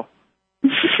you go.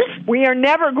 We are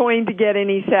never going to get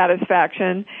any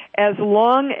satisfaction as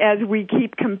long as we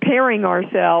keep comparing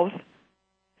ourselves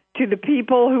to the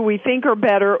people who we think are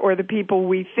better or the people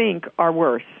we think are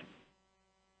worse.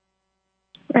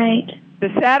 Right. The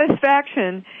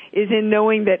satisfaction is in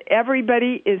knowing that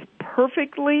everybody is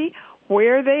perfectly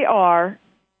where they are,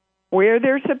 where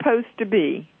they're supposed to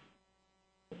be,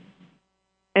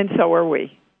 and so are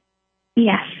we.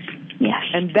 Yes.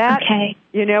 And that,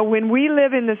 when we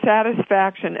live in the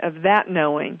satisfaction of that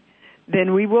knowing,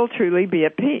 then we will truly be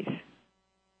at peace.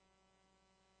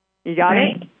 You got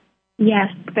it? Yes.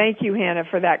 Thank you, Hannah,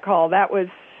 for that call. That was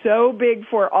so big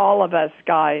for all of us,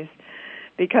 guys,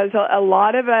 because a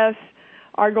lot of us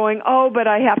are going, but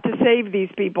I have to save these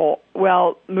people.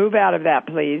 Well, move out of that,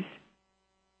 please,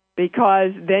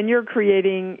 because then you're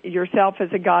creating yourself as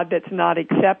a God that's not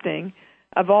accepting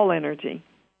of all energy,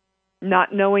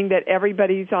 not knowing that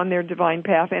everybody's on their divine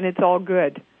path, and it's all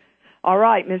good. All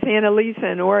right, Miss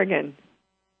Annalisa in Oregon.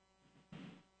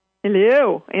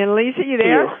 Hello. Annalisa, you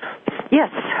there? Yes.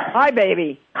 Hi,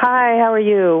 baby. Hi, how are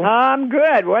you? I'm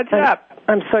good. What's up?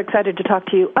 I'm so excited to talk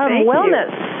to you.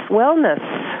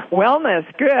 Wellness,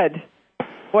 good.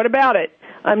 What about it?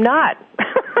 I'm not.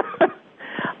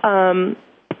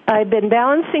 I've been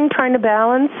trying to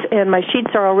balance, and my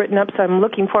sheets are all written up, so I'm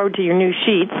looking forward to your new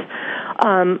sheets.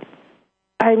 I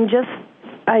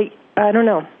don't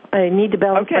know. I need to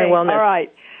balance my wellness. All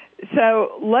right.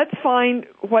 So let's find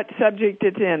what subject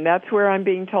it's in. That's where I'm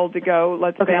being told to go.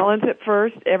 Let's balance it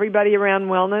first. Everybody around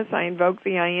wellness, I invoke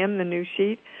the I Am, the new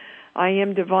sheet. I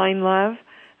am divine love.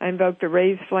 I invoke the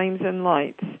rays, flames, and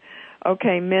lights.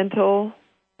 Okay, mental,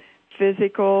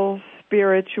 physical,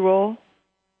 spiritual,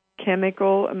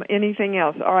 chemical, anything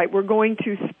else. All right, we're going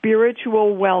to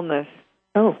spiritual wellness.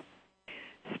 Oh.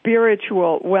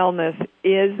 Spiritual wellness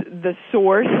is the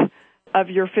source of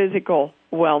your physical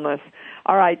wellness.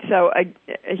 All right, so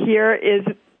here is,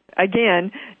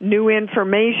 again, new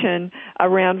information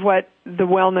around what the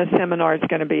wellness seminar is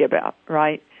going to be about,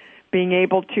 right? Being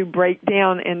able to break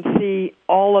down and see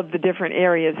all of the different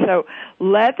areas. So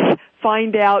let's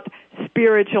find out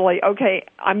spiritually. Okay,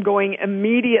 I'm going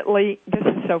immediately. This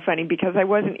is so funny because I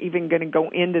wasn't even going to go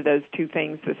into those two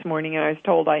things this morning, and I was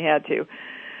told I had to.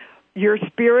 Your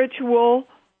spiritual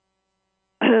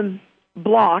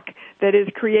block that is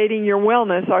creating your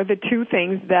wellness are the two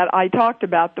things that I talked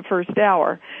about the first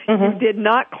hour. You did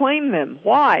not claim them.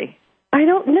 Why? I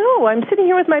don't know. I'm sitting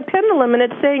here with my pendulum, and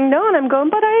it's saying no, and I'm going,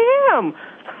 but I am.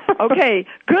 Okay,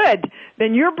 good.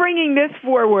 Then you're bringing this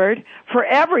forward for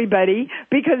everybody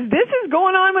because this is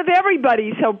going on with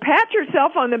everybody. So pat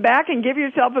yourself on the back and give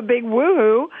yourself a big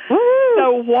woohoo. Woo-hoo.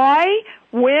 So why,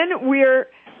 when we're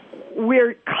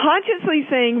consciously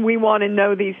saying we want to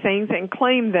know these things and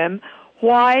claim them,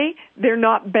 why they're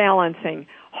not balancing?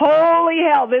 Holy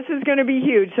hell, this is going to be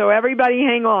huge. So everybody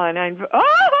hang on. I'm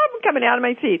coming out of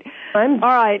my seat. All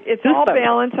right, it's all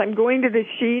balanced. I'm going to the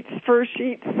sheets, first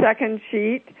sheet, second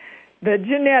sheet, the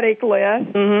genetic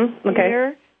list. Mm-hmm.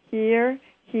 Okay.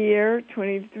 Here,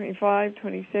 20, 25,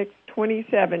 26,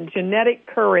 27, genetic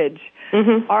courage.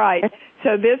 Mm-hmm. All right,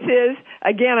 so this is,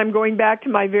 again, I'm going back to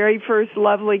my very first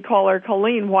lovely caller,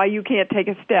 Colleen, why you can't take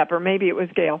a step, or maybe it was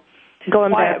Gail.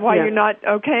 Why you're not,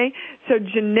 okay? So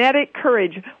genetic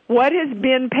courage. What has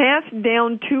been passed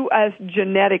down to us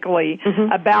genetically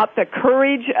about the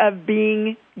courage of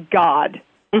being God?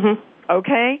 Mm-hmm.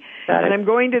 Okay? Got it. And I'm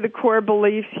going to the core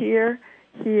beliefs here.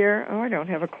 Oh, I don't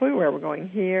have a clue where we're going.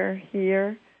 Here.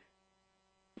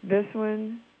 This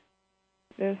one.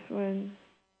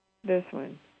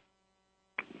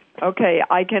 Okay,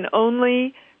 I can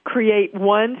only create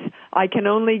once. I can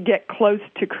only get close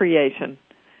to creation.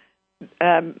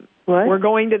 What? We're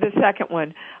going to the second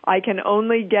one. I can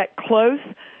only get close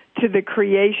to the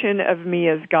creation of me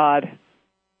as God.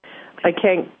 I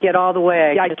can't get all the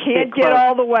way. I can't get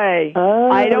all the way. Oh,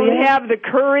 I don't have the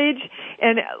courage.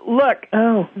 And look,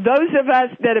 those of us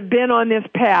that have been on this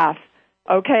path,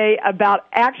 okay, about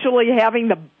actually having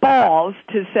the balls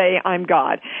to say, I'm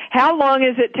God. How long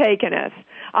has it taken us?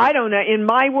 I don't know. In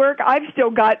my work, I've still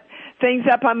got things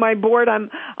up on my board.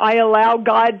 I allow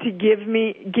God to give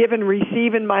and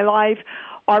receive in my life.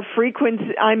 I'm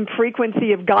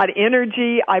frequency of God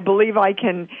energy. I believe I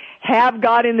can have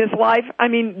God in this life. I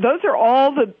mean, those are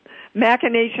all the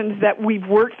machinations that we've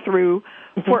worked through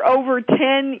for over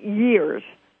 10 years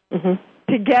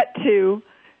to get to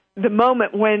the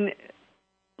moment when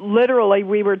literally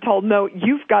we were told, no,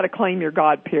 you've got to claim your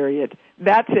God, period.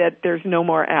 That's it. There's no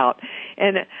more out.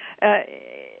 And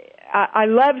I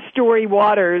love Story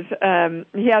Waters.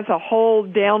 He has a whole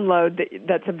download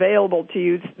that's available to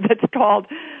you that's called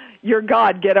Your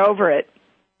God, Get Over It.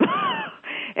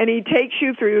 And he takes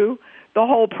you through the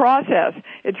whole process.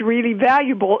 It's really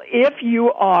valuable if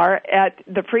you are at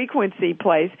the frequency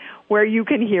place where you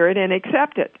can hear it and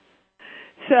accept it.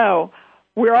 So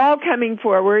we're all coming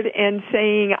forward and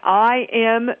saying, I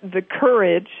am the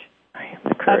courage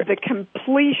of the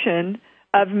completion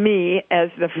of me as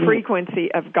the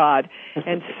frequency of God,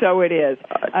 and so it is.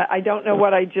 I don't know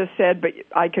what I just said, but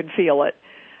I could feel it.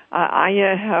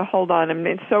 Hold on,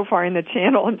 I'm so far in the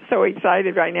channel. I'm so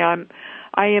excited right now.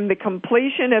 I am the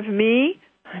completion of me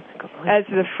as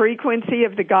the frequency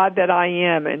of the God that I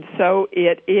am, and so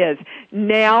it is.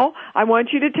 Now, I want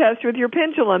you to test with your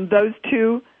pendulum. Those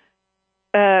two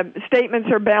statements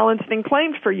are balanced and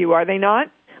claimed for you, are they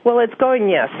not? Well, it's going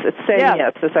yes. It's saying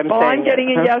yes as I'm saying I'm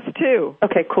getting a yes, too.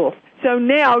 Okay, cool. So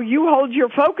now you hold your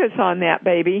focus on that,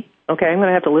 baby. Okay, I'm going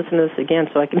to have to listen to this again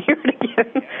so I can hear it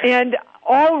again. And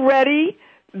already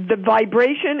the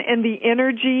vibration and the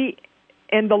energy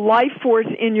and the life force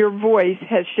in your voice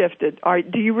has shifted.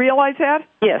 Do you realize that?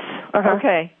 Yes.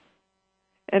 Okay.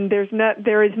 And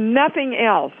there is nothing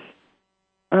else.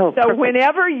 Oh, so perfect.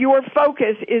 whenever your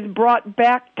focus is brought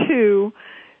back to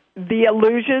the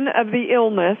illusion of the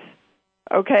illness,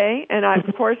 okay, and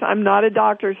of course I'm not a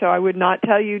doctor, so I would not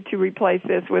tell you to replace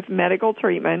this with medical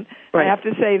treatment. Right. I have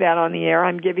to say that on the air.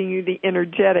 I'm giving you the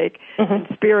energetic and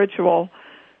spiritual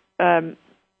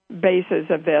basis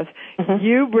of this.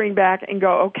 You bring back and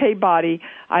go, okay, body,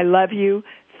 I love you.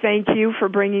 Thank you for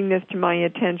bringing this to my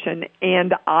attention,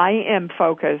 and I am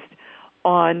focused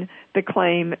on the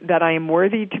claim that I am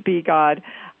worthy to be God.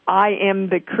 I am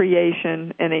the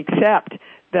creation and accept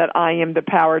that I am the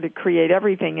power to create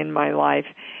everything in my life.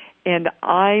 And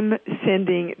I'm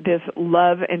sending this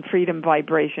love and freedom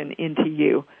vibration into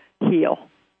you. Heal.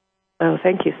 Oh,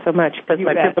 thank you so much, because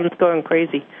my pendulum's going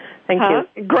crazy. Thank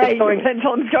you. Great.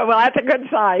 Pendulum's going, well, that's a good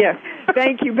sign. Yes.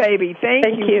 Thank you, baby. Thank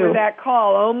you for that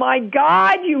call. Oh, my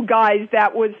God, you guys,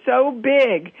 that was so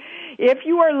big. If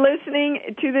you are listening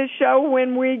to this show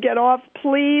when we get off,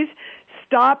 please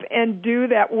stop and do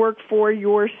that work for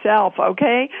yourself,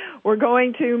 okay? We're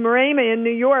going to Marema in New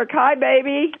York. Hi,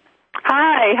 baby.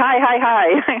 Hi.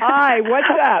 Hi, what's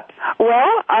up?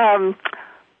 Well,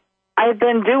 I've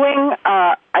been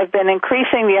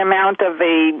increasing the amount of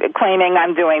the claiming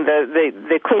I'm doing,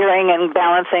 the clearing and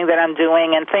balancing that I'm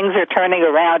doing, and things are turning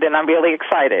around, and I'm really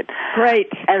excited.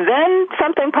 Great. And then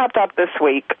something popped up this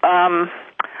week.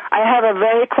 I have a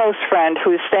very close friend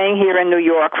who's staying here in New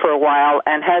York for a while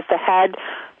and had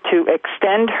to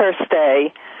extend her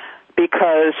stay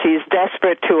because she's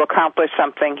desperate to accomplish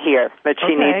something here that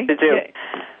she needs to do. Okay.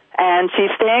 And she's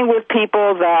staying with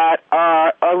people that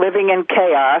are living in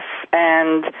chaos,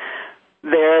 and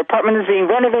their apartment is being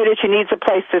renovated. She needs a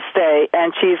place to stay,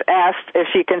 and she's asked if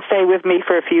she can stay with me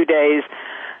for a few days,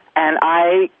 and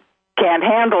I can't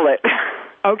handle it.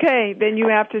 Okay, then you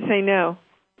have to say no.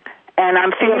 And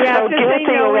I'm feeling so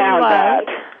guilty around that.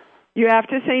 You have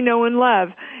to say no in love.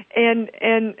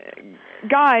 And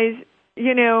guys,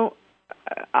 you know,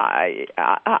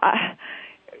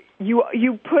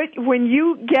 you put, when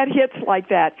you get hits like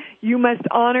that, you must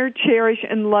honor, cherish,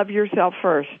 and love yourself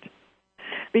first.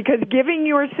 Because giving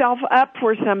yourself up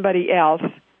for somebody else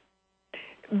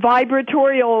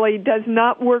vibratorially does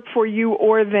not work for you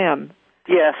or them.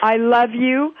 Yes. I love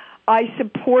you. I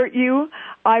support you.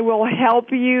 I will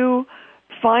help you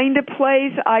find a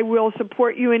place. I will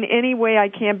support you in any way I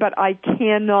can, but I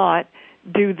cannot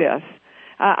do this.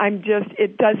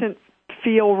 It doesn't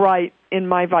feel right in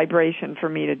my vibration for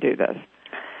me to do this.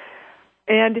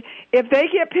 And if they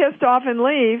get pissed off and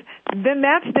leave, then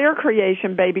that's their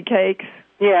creation, baby cakes.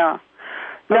 Yeah.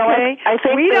 No, okay? I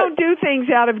think we don't do things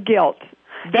out of guilt.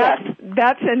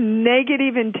 That's a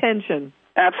negative intention.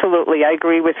 Absolutely, I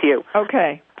agree with you.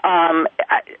 Okay.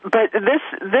 But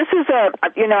this is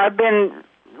I've been,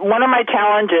 one of my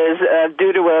challenges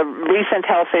due to a recent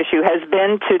health issue has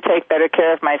been to take better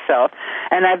care of myself.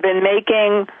 And I've been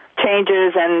making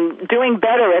changes and doing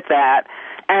better at that.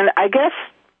 And I guess,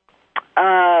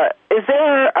 is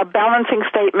there a balancing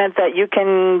statement that you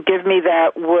can give me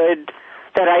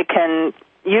that I can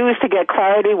use to get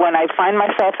clarity when I find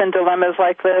myself in dilemmas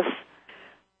like this?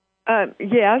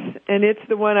 Yes, and it's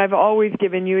the one I've always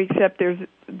given you, except there's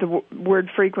the word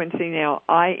frequency now.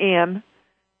 I am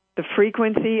the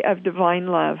frequency of divine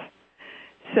love.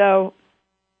 So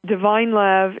divine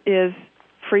love is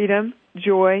freedom,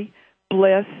 joy,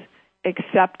 bliss,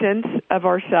 acceptance of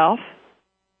ourself,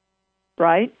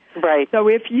 right? Right. So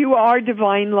if you are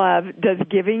divine love, does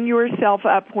giving yourself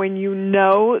up when you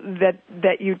know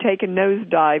that you take a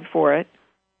nosedive for it,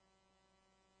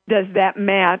 does that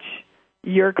match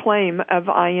your claim of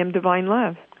I am divine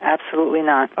love? Absolutely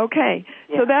not. Okay.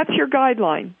 Yeah. So that's your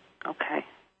guideline. Okay.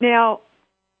 Now,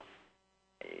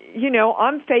 you know,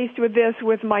 I'm faced with this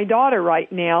with my daughter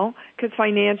right now because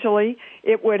financially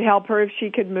it would help her if she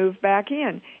could move back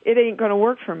in. It ain't going to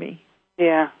work for me.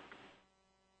 Yeah.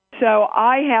 So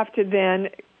I have to then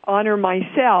honor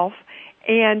myself,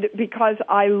 and because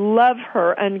I love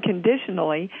her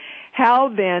unconditionally, how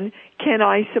then can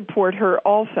I support her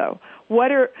also?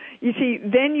 You see,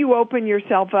 then you open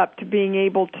yourself up to being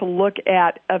able to look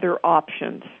at other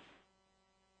options.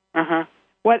 Uh-huh.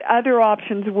 What other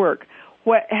options work?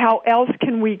 How else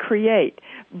can we create?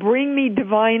 Bring me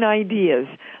divine ideas.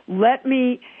 Let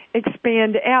me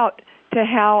expand out to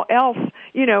how else.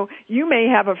 You know, you may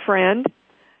have a friend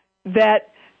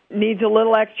that needs a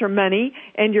little extra money,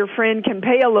 and your friend can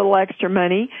pay a little extra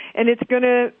money, and it's going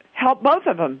to help both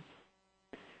of them.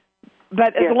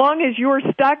 But as long as you're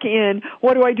stuck in,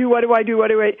 what do I do,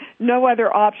 no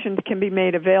other options can be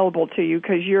made available to you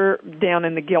because you're down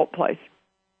in the guilt place.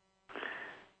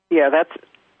 Yeah, that's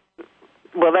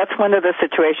one of the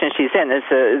situations she's in, is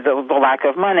the lack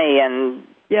of money and,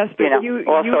 yes, but you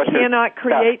cannot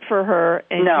create for her,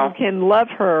 and you can love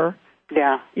her.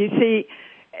 Yeah. You see,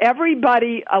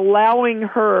 everybody allowing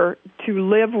her to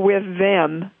live with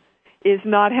them is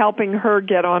not helping her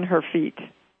get on her feet.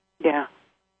 Yeah.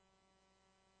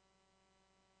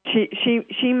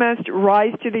 She must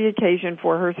rise to the occasion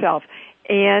for herself.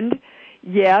 And,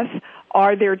 yes,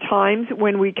 are there times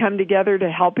when we come together to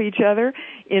help each other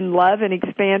in love and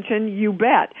expansion? You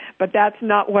bet. But that's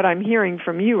not what I'm hearing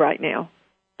from you right now.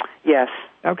 Yes.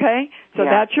 Okay? So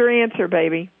that's your answer,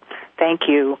 baby. Thank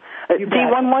you. Dee,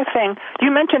 one more thing.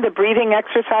 You mentioned the breathing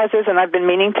exercises, and I've been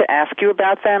meaning to ask you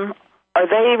about them. Are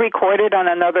they recorded on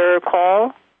another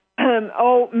call?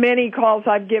 Many calls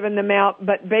I've given them out,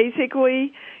 but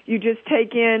basically you just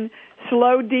take in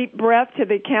slow, deep breath to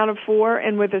the count of 4,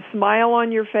 and with a smile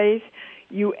on your face,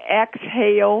 you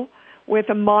exhale with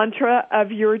a mantra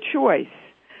of your choice.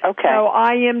 Okay. So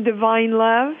I am divine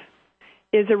love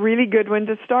is a really good one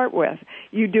to start with.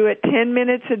 You do it 10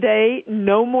 minutes a day,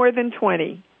 no more than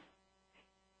 20.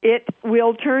 It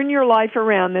will turn your life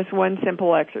around, this one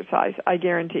simple exercise, I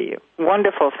guarantee you.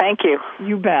 Wonderful. Thank you.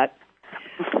 You bet.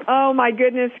 Oh, my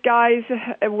goodness, guys,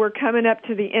 we're coming up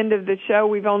to the end of the show.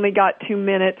 We've only got 2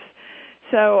 minutes.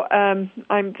 So I'm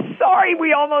sorry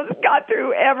we almost got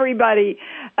through everybody.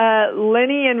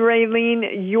 Lenny and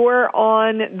Raylene, you're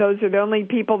on. Those are the only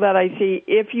people that I see.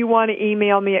 If you want to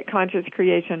email me at Conscious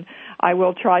Creation, I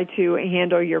will try to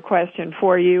handle your question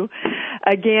for you.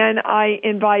 Again, I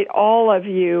invite all of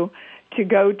you to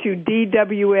go to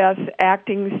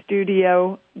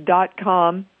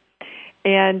dwsactingstudio.com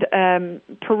and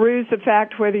peruse the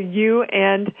fact whether you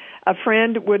and a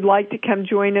friend would like to come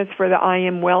join us for the I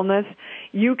Am Wellness.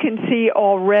 You can see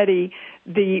already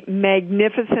the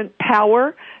magnificent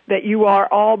power that you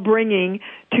are all bringing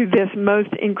to this most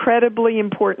incredibly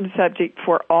important subject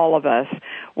for all of us.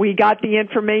 We got the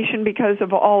information because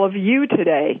of all of you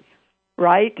today,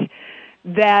 right?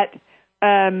 That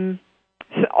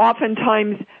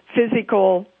oftentimes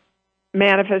physical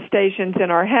manifestations in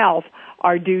our health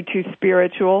are due to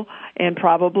spiritual and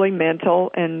probably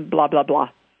mental and blah, blah, blah.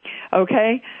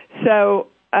 Okay? So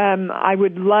I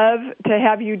would love to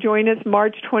have you join us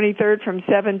March 23rd from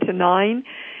 7 to 9,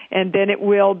 and then it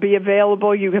will be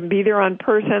available. You can be there in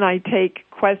person. I take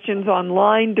questions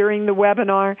online during the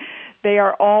webinar. They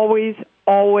are always,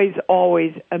 always,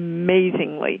 always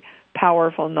amazingly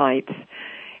powerful nights.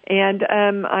 And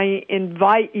I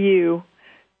invite you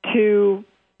to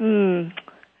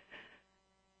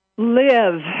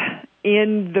live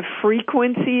in the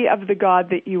frequency of the God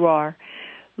that you are.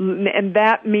 And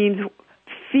that means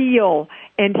feel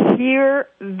and hear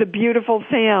the beautiful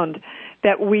sound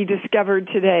that we discovered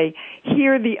today.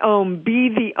 Hear the Om, be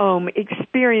the Om,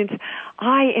 experience,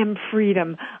 I am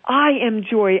freedom, I am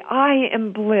joy, I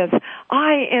am bliss,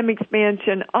 I am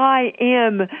expansion, I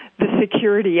am the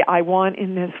security I want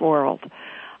in this world.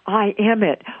 I am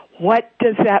it. What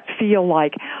does that feel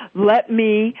like?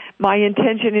 My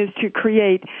intention is to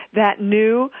create that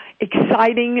new,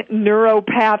 exciting neuro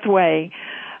pathway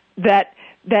that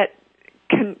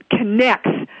connects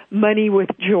money with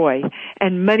joy,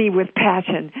 and money with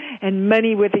passion, and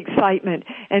money with excitement,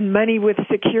 and money with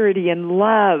security and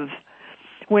love.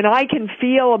 When I can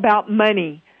feel about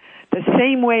money the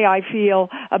same way I feel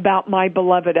about my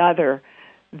beloved other,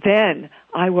 then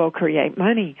I will create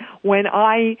money. When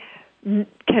I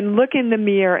can look in the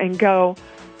mirror and go,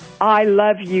 I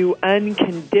love you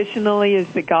unconditionally as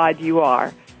the God you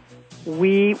are,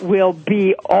 we will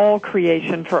be all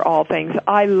creation for all things.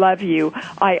 I love you.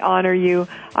 I honor you.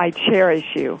 I cherish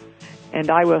you. And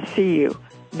I will see you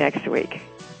next week.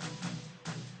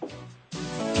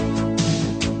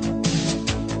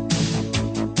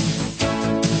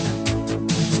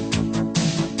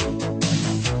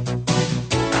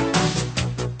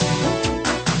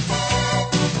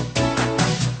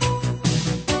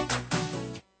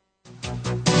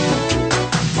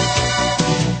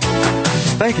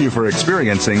 Thank you for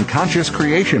experiencing Conscious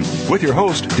Creation with your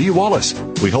host, Dee Wallace.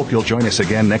 We hope you'll join us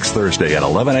again next Thursday at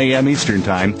 11 a.m. Eastern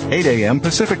Time, 8 a.m.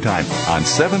 Pacific Time on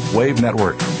Seventh Wave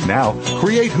Network. Now,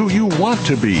 create who you want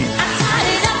to be.